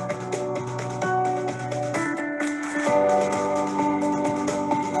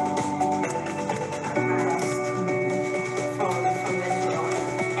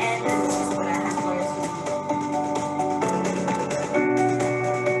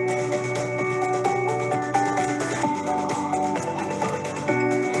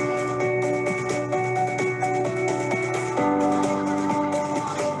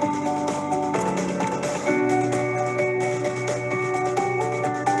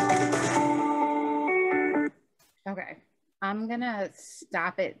 gonna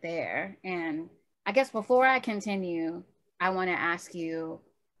stop it there. And I guess before I continue, I want to ask you,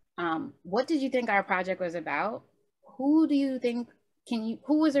 what did you think our project was about? Who do you think,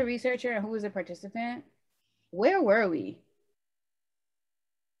 who was a researcher and who was a participant? Where were we?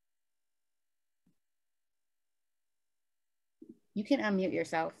 You can unmute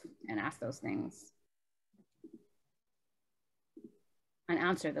yourself and ask those things. And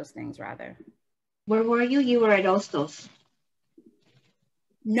answer those things, rather. Where were you? You were at Ostos.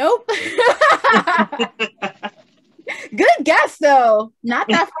 Nope. Good guess, though. Not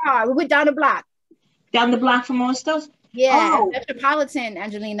that far. We went down the block. Down the block from Ostos? Yeah, oh. Metropolitan,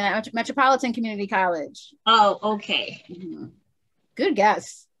 Angelina. Metropolitan Community College. Oh, okay. Mm-hmm. Good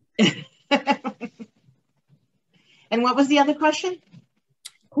guess. And what was the other question?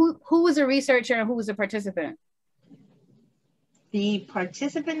 Who was a researcher and who was a participant? The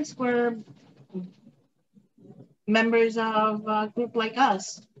participants were members of a group like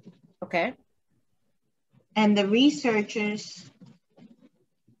us. Okay. And the researchers,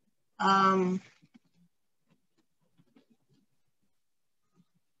 I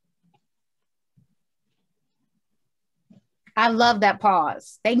love that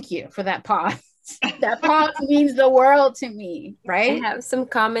pause. Thank you for that pause. That pause means the world to me, right? I have some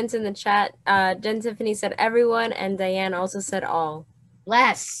comments in the chat. Jen Tiffany said everyone, and Diane also said all.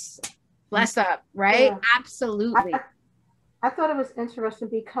 Bless up, right? Yeah. Absolutely. I thought it was interesting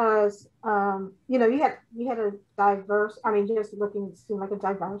because, you know, you had a diverse, I mean, just looking, it seemed like a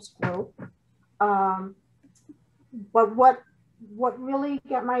diverse group. But what really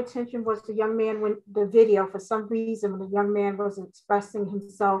got my attention was the young man, when the video, for some reason, when the young man was expressing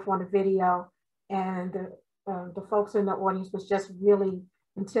himself on the video, and the folks in the audience was just really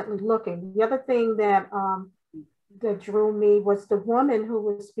intently looking. The other thing that drew me was the woman who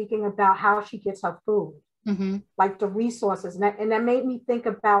was speaking about how she gets her food, mm-hmm. like the resources. And that made me think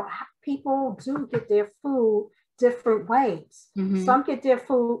about how people do get their food different ways. Mm-hmm. Some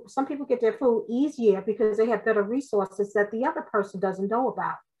people get their food easier because they have better resources that the other person doesn't know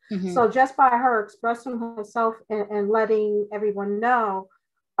about. Mm-hmm. So just by her expressing herself and letting everyone know,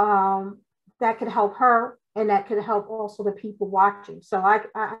 that could help her, and that could help also the people watching. So I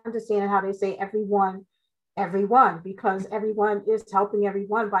understand how they say everyone, because everyone is helping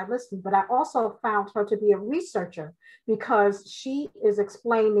everyone by listening. But I also found her to be a researcher because she is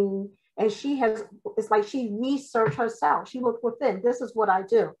explaining, and it's like she researched herself. She looked within. This is what I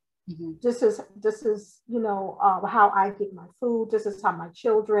do. Mm-hmm. This is you know, how I get my food. This is how my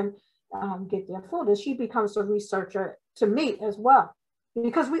children get their food. And she becomes a researcher to me as well,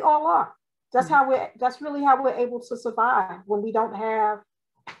 because we all are. That's really how we're able to survive when we don't have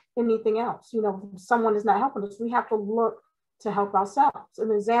anything else. You know, someone is not helping us. We have to look to help ourselves.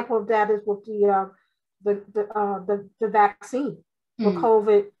 An example of that is with the vaccine for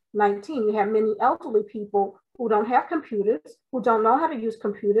COVID-19. You have many elderly people who don't have computers, who don't know how to use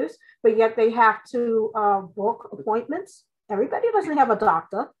computers, but yet they have to book appointments. Everybody doesn't have a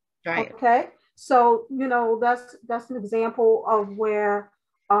doctor. Right. Okay. So, you know, that's an example of where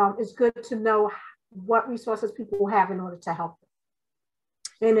it's good to know what resources people have in order to help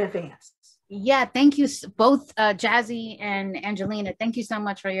them in advance. Yeah, thank you both, Jazzy and Angelina. Thank you so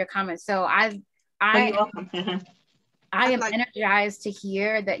much for your comments. So I am energized to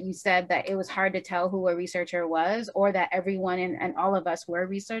hear that you said that it was hard to tell who a researcher was, or that everyone and all of us were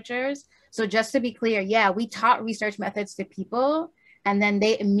researchers. So just to be clear, yeah, we taught research methods to people, and then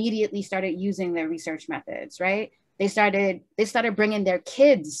they immediately started using their research methods, right? They started bringing their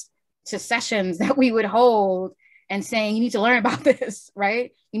kids to sessions that we would hold and saying, you need to learn about this,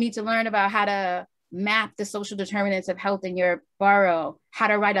 right? You need to learn about how to map the social determinants of health in your borough, how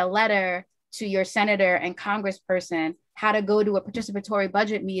to write a letter to your senator and congressperson, how to go to a participatory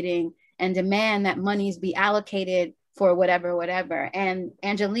budget meeting and demand that monies be allocated for whatever. And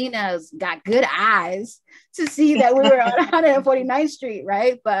Angelina's got good eyes to see that we were on 149th Street,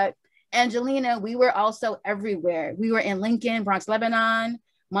 right? But Angelina, we were also everywhere. We were in Lincoln, Bronx, Lebanon,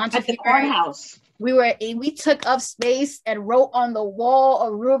 Montefiore. At the courthouse. We took up space and wrote on the wall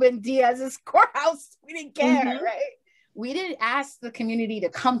of Ruben Diaz's courthouse. We didn't care, mm-hmm. right? We didn't ask the community to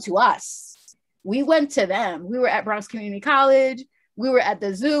come to us. We went to them. We were at Bronx Community College. We were at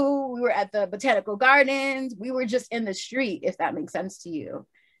the zoo. We were at the Botanical Gardens. We were just in the street, if that makes sense to you.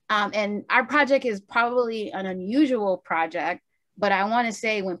 And our project is probably an unusual project, but I want to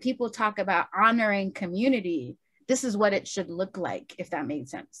say, when people talk about honoring community, this is what it should look like, if that made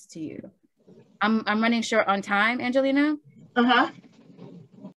sense to you. I'm running short on time, Angelina. Uh-huh.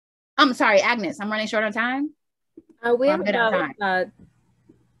 I'm sorry, Agnes, I'm running short on time. We have about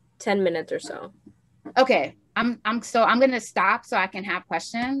 10 minutes or so. Okay, I'm going to stop so I can have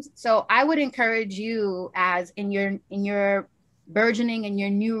questions. So I would encourage you, as in your burgeoning and your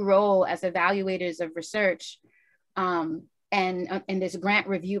new role as evaluators of research, and in this grant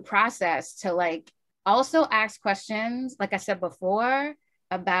review process, to like also ask questions, like I said before,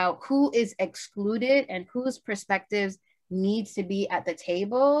 about who is excluded and whose perspectives needs to be at the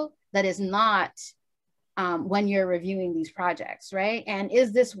table that is not when you're reviewing these projects, right? And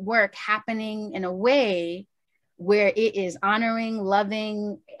is this work happening in a way where it is honoring,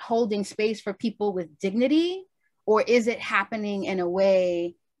 loving, holding space for people with dignity? Or is it happening in a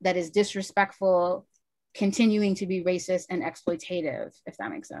way that is disrespectful, continuing to be racist and exploitative, if that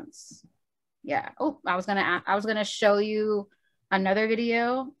makes sense? Yeah. Oh, I was gonna show you another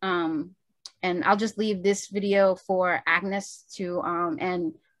video, and I'll just leave this video for Agnes to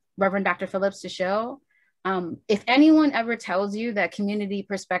and Reverend Dr. Phillips to show. If anyone ever tells you that community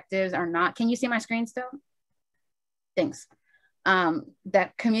perspectives are not, can you see my screen still? Thanks.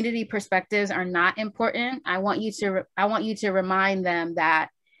 That community perspectives are not important, I want you to remind them that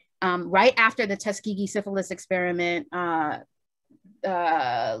right after the Tuskegee syphilis experiment,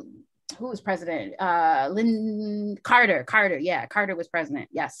 who was president? Carter, yeah, Carter was president,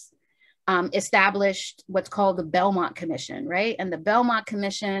 yes. Established what's called the Belmont Commission, right? And the Belmont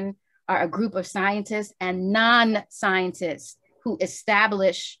Commission are a group of scientists and non-scientists who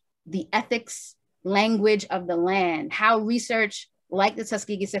establish the ethics language of the land, how research like the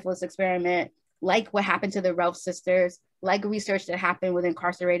Tuskegee syphilis experiment, like what happened to the Ralph sisters, like research that happened with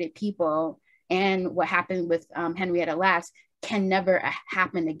incarcerated people and what happened with Henrietta Lacks can never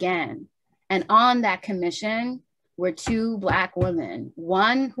happen again. And on that commission were two Black women,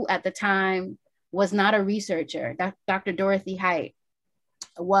 one who at the time was not a researcher. Dr. Dorothy Height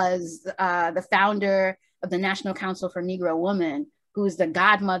was the founder of the National Council for Negro Women, who's the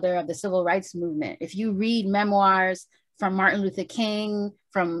godmother of the civil rights movement. If you read memoirs from Martin Luther King,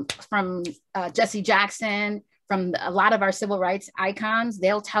 from Jesse Jackson, from a lot of our civil rights icons,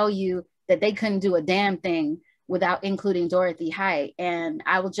 they'll tell you that they couldn't do a damn thing without including Dorothy Height. And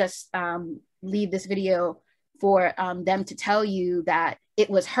I will just leave this video for them to tell you that it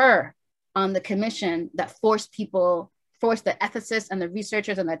was her on the commission that forced the ethicists and the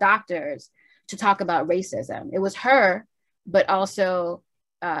researchers and the doctors to talk about racism. It was her, but also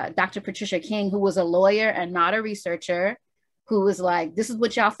Dr. Patricia King, who was a lawyer and not a researcher, who was like, this is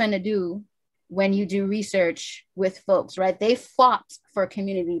what y'all finna do when you do research with folks, right? They fought for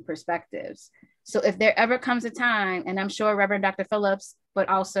community perspectives. So if there ever comes a time, and I'm sure Reverend Dr. Phillips, but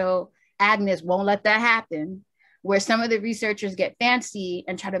also Agnes won't let that happen, where some of the researchers get fancy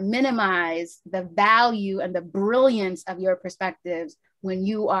and try to minimize the value and the brilliance of your perspectives when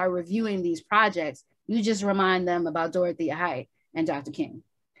you are reviewing these projects, you just remind them about Dorothy Height and Dr. King.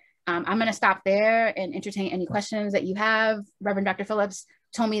 I'm gonna stop there and entertain any questions that you have. Reverend Dr. Phillips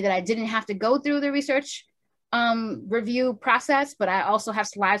told me that I didn't have to go through the research review process, but I also have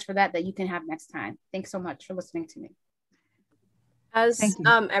slides for that you can have next time. Thanks so much for listening to me. As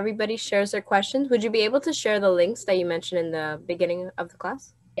everybody shares their questions, would you be able to share the links that you mentioned in the beginning of the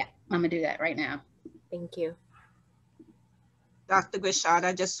class? Yeah, I'm gonna do that right now. Thank you. Dr. Guishard,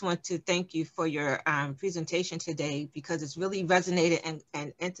 I just want to thank you for your presentation today, because it's really resonated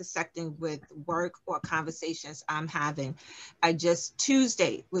and intersecting with work or conversations I'm having. I just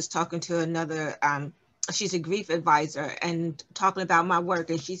Tuesday was talking to another, she's a grief advisor, and talking about my work.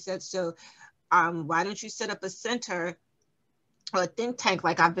 And she said, so why don't you set up a center or a think tank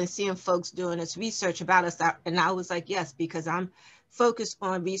like I've been seeing folks doing this research about us? And I was like, yes, because I'm focused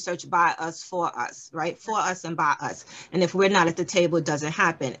on research by us, for us, right? For us and by us. And if we're not at the table, it doesn't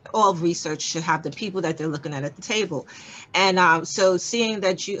happen. All research should have the people that they're looking at the table. And so seeing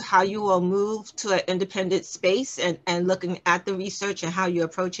that how you will move to an independent space and looking at the research and how you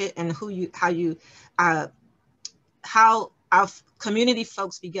approach it, and how our community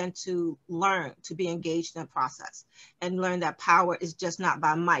folks begin to learn to be engaged in the process and learn that power is just not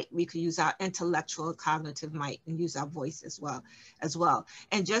by might. We could use our intellectual cognitive might and use our voice as well.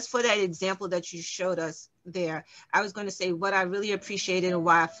 And just for that example that you showed us there, I was going to say what I really appreciated and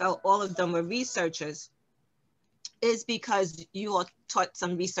why I felt all of them were researchers is because you all taught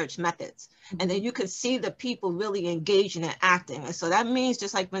some research methods, and then you can see the people really engaging and acting. And so that means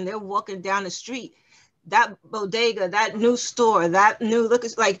just like when they're walking down the street, that bodega, that new store, that new look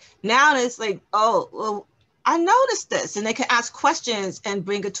is like, now it's like, oh, well, I noticed this, and they can ask questions and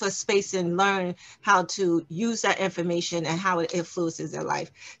bring it to a space and learn how to use that information and how it influences their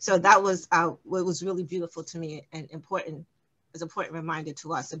life. So that was what was really beautiful to me and important, as an important reminder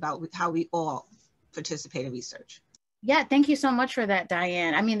to us about how we all participate in research. Yeah, thank you so much for that,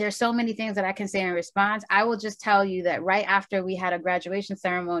 Diane. I mean, there's so many things that I can say in response. I will just tell you that right after we had a graduation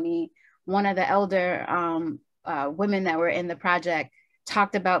ceremony, one of the elder women that were in the project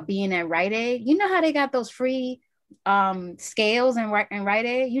talked about being at Rite Aid. You know how they got those free scales in Rite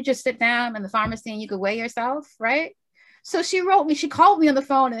Aid? You just sit down in the pharmacy and you could weigh yourself, right? So she called me on the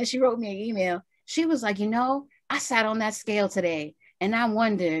phone and then she wrote me an email. She was like, you know, I sat on that scale today and I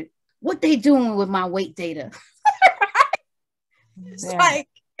wondered what they doing with my weight data. It's like,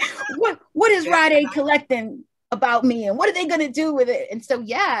 what is Rite Aid collecting about me and what are they going to do with it? And so,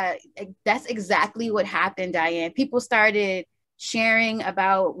 yeah, that's exactly what happened, Diane. People started sharing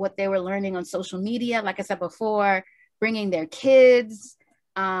about what they were learning on social media, like I said before, bringing their kids.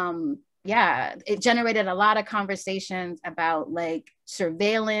 Yeah, it generated a lot of conversations about like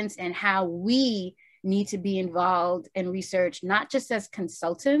surveillance and how we need to be involved in research, not just as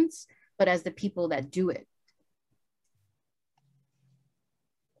consultants, but as the people that do it.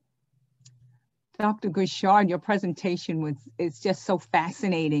 Dr. Guishard, your presentation is just so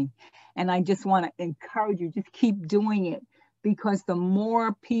fascinating. And I just want to encourage you, just keep doing it, because the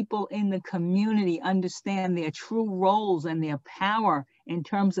more people in the community understand their true roles and their power in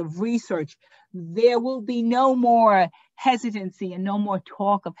terms of research, there will be no more hesitancy and no more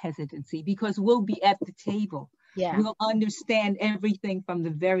talk of hesitancy, because we'll be at the table. Yeah. We'll understand everything from the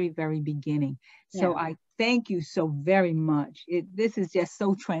very, very beginning. So I thank you so very much. This is just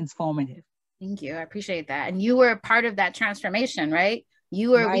so transformative. Thank you. I appreciate that. And you were part of that transformation, right? You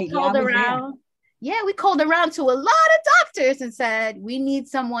were, right. We called around. There. Yeah, we called around to a lot of doctors and said, we need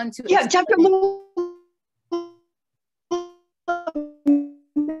someone to. Yeah, Dr. Moore.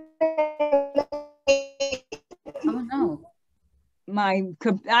 Oh, no.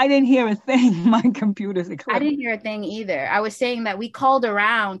 I didn't hear a thing. My computer's a clip. I didn't hear a thing either. I was saying that we called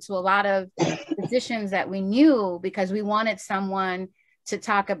around to a lot of physicians that we knew because we wanted someone to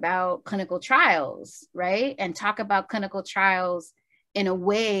talk about clinical trials, right? And talk about clinical trials in a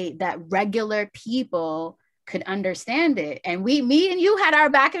way that regular people could understand it. And me and you had our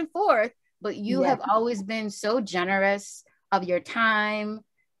back and forth, but you have always been so generous of your time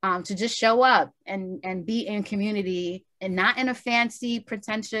to just show up and be in community, and not in a fancy,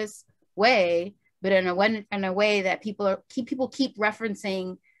 pretentious way, but in a way that people keep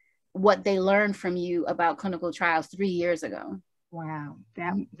referencing what they learned from you about clinical trials 3 years ago. Wow,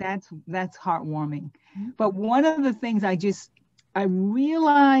 that's heartwarming. Mm-hmm. But one of the things I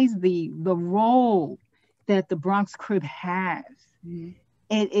realize the role that the Bronx Crib has. Mm-hmm.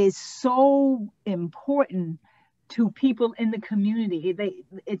 It is so important to people in the community.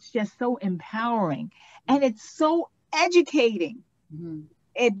 It's just so empowering, and it's so educating. Mm-hmm.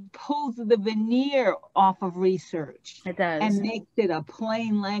 It pulls the veneer off of research. It does. And makes it a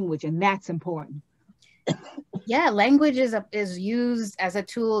plain language, and that's important. Yeah, language is used as a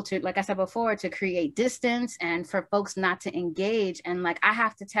tool to, like I said before, to create distance and for folks not to engage. And like I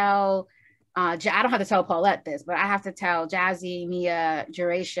have to tell, I don't have to tell Paulette this, but I have to tell Jazzy, Mia,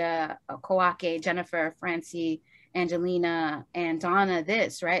 Jeracia, Kawake, Jennifer, Francie, Angelina, and Donna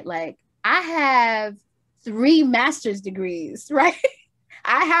this, right? Like I have 3 master's degrees, right?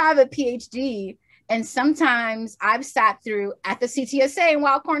 I have a PhD, and sometimes I've sat through at the CTSA in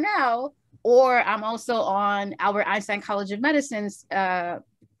Weill Cornell, or I'm also on Albert Einstein College of Medicine's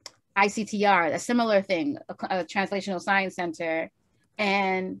ICTR, a similar thing, a translational science center.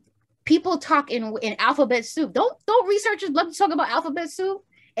 And people talk in alphabet soup. Don't researchers love to talk about alphabet soup?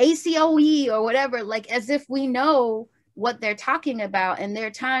 ACOE or whatever, like as if we know what they're talking about. And there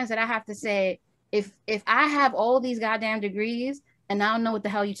are times that I have to say, if I have all these goddamn degrees and I don't know what the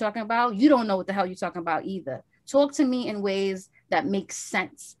hell you're talking about, you don't know what the hell you're talking about either. Talk to me in ways that make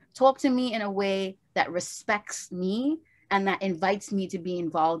sense. Talk to me in a way that respects me and that invites me to be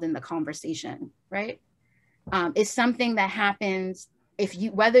involved in the conversation, right? It's something that happens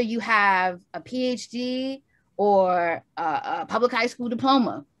whether you have a PhD or a public high school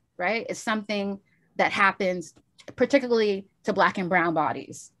diploma, right? It's something that happens particularly to Black and brown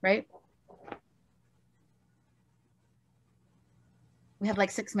bodies, right? We have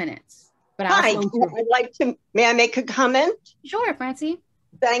like 6 minutes. But Hi, may I make a comment? Sure, Francie.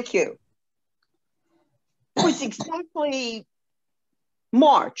 Thank you. It was exactly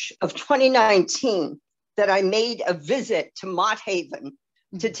March of 2019 that I made a visit to Mott Haven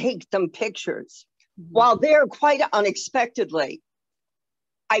to take some pictures. While there, quite unexpectedly,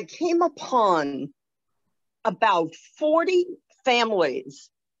 I came upon about 40 families,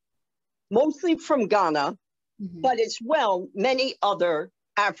 mostly from Ghana, but as well, many other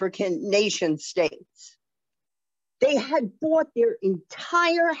African nation states. They had bought their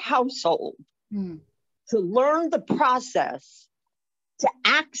entire household to learn the process to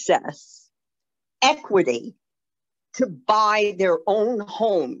access equity to buy their own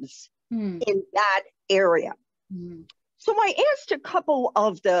homes in that area. So I asked a couple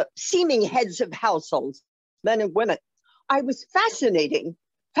of the seeming heads of households, men and women. I was fascinated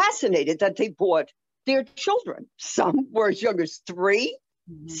that they bought their children. Some were as young as 3,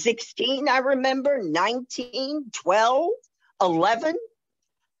 16, I remember, 19, 12, 11.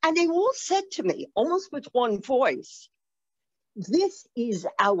 And they all said to me, almost with one voice, this is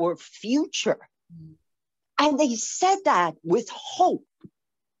our future. And they said that with hope,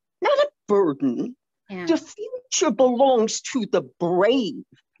 not a burden. Yeah. The future belongs to the brave.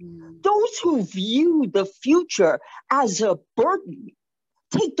 Those who view the future as a burden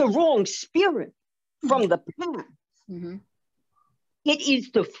take the wrong spirit from the past. It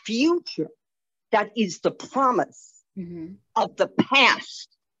is the future that is the promise of the past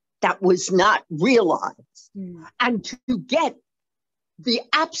that was not realized. And to get the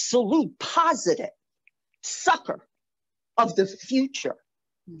absolute positive succor of the future,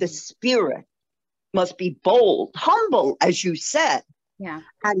 the spirit must be bold, humble, as you said,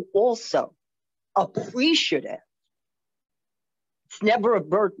 and also appreciative. It's never a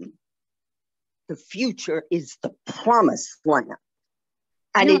burden. The future is the promised land.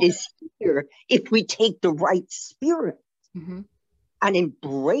 And it is here if we take the right spirit and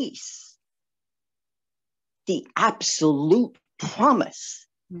embrace the absolute promise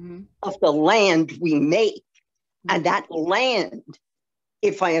of the land we make. And that land,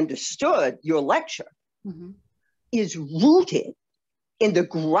 if I understood your lecture, is rooted in the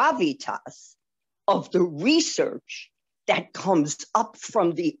gravitas of the research that comes up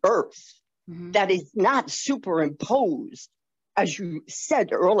from the earth, that is not superimposed, as you said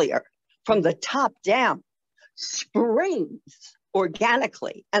earlier, from the top down, springs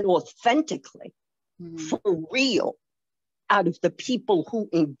organically and authentically for real out of the people who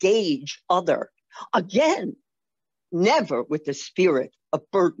engage other. Again, never with the spirit of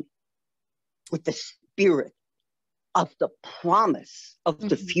burden, with the spirit of the promise of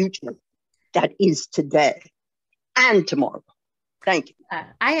the future that is today and tomorrow. Thank you.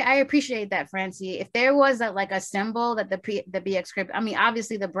 I appreciate that, Francie. If there was a symbol that the BX script, I mean,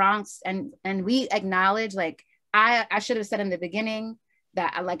 obviously the Bronx, and we acknowledge, like, I should have said in the beginning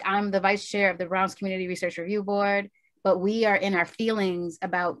that, like, I'm the vice chair of the Bronx Community Research Review Board, but we are in our feelings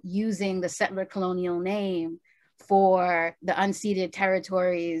about using the settler colonial name for the unceded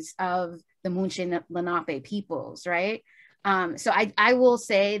territories of the Munshe Lenape peoples, right? So I will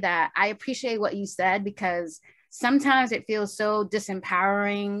say that I appreciate what you said, because sometimes it feels so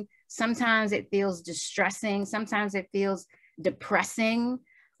disempowering. Sometimes it feels distressing. Sometimes it feels depressing,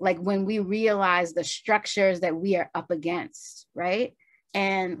 like when we realize the structures that we are up against, right?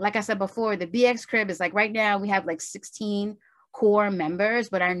 And like I said before, the BX Crib is like, right now we have like 16 core members,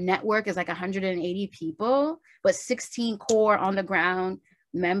 but our network is like 180 people, but 16 core on the ground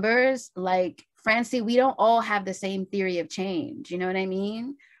members. Like, Francie, we don't all have the same theory of change. You know what I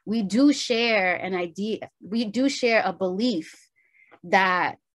mean? We do share an idea. We do share a belief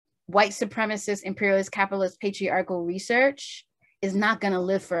that white supremacist, imperialist, capitalist, patriarchal research is not going to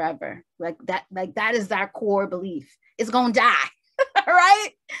live forever. Like that is our core belief. It's going to die, right?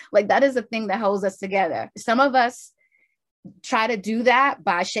 Like, that is the thing that holds us together. Some of us try to do that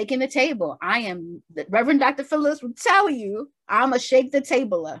by shaking the table. Reverend Dr. Phillips will tell you, I'm a shake the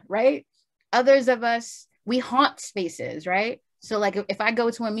tabler, right? Others of us, we haunt spaces, right? So like, if I go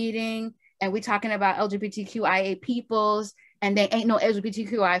to a meeting and we're talking about LGBTQIA peoples and there ain't no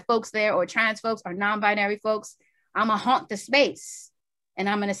LGBTQI folks there, or trans folks, or non-binary folks, I'm gonna haunt the space. And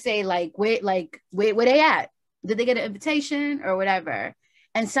I'm gonna say, like, where they at? Did they get an invitation or whatever?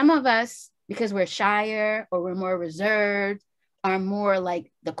 And some of us, because we're shyer or we're more reserved, are more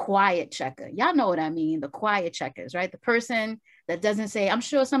like the quiet checker. Y'all know what I mean, the quiet checkers, right? The person that doesn't say, I'm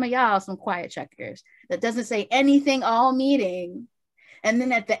sure some of y'all are some quiet checkers, that doesn't say anything all meeting. And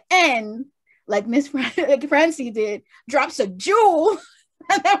then at the end, like Miss Francie did, drops a jewel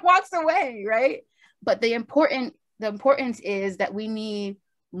and then walks away, right? But the importance is that we need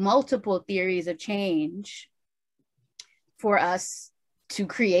multiple theories of change for us to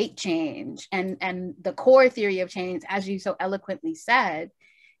create change. And the core theory of change, as you so eloquently said,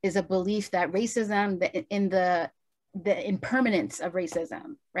 is a belief that racism, the impermanence of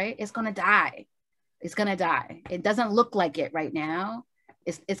racism, right? It's gonna die. It's gonna die. It doesn't look like it right now.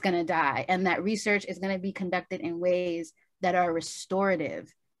 It's gonna die. And that research is gonna be conducted in ways that are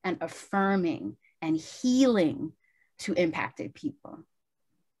restorative and affirming and healing to impacted people.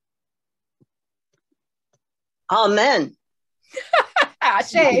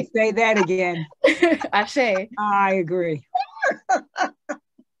 Ashe. Say that again. Ashe. I agree.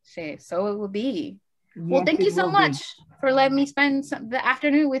 Ashe. So it will be. Yes, well, thank you so much be. for letting me spend the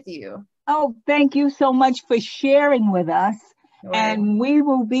afternoon with you. Oh, thank you so much for sharing with us. Right. And we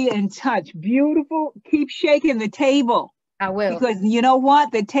will be in touch. Beautiful. Keep shaking the table. I will. Because you know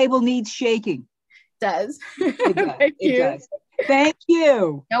what? The table needs shaking. It does. It does. Thank it you. does. Thank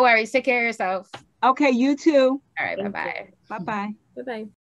you. No worries. Take care of yourself. Okay, you too. All right. Bye-bye. Bye-bye. Bye-bye.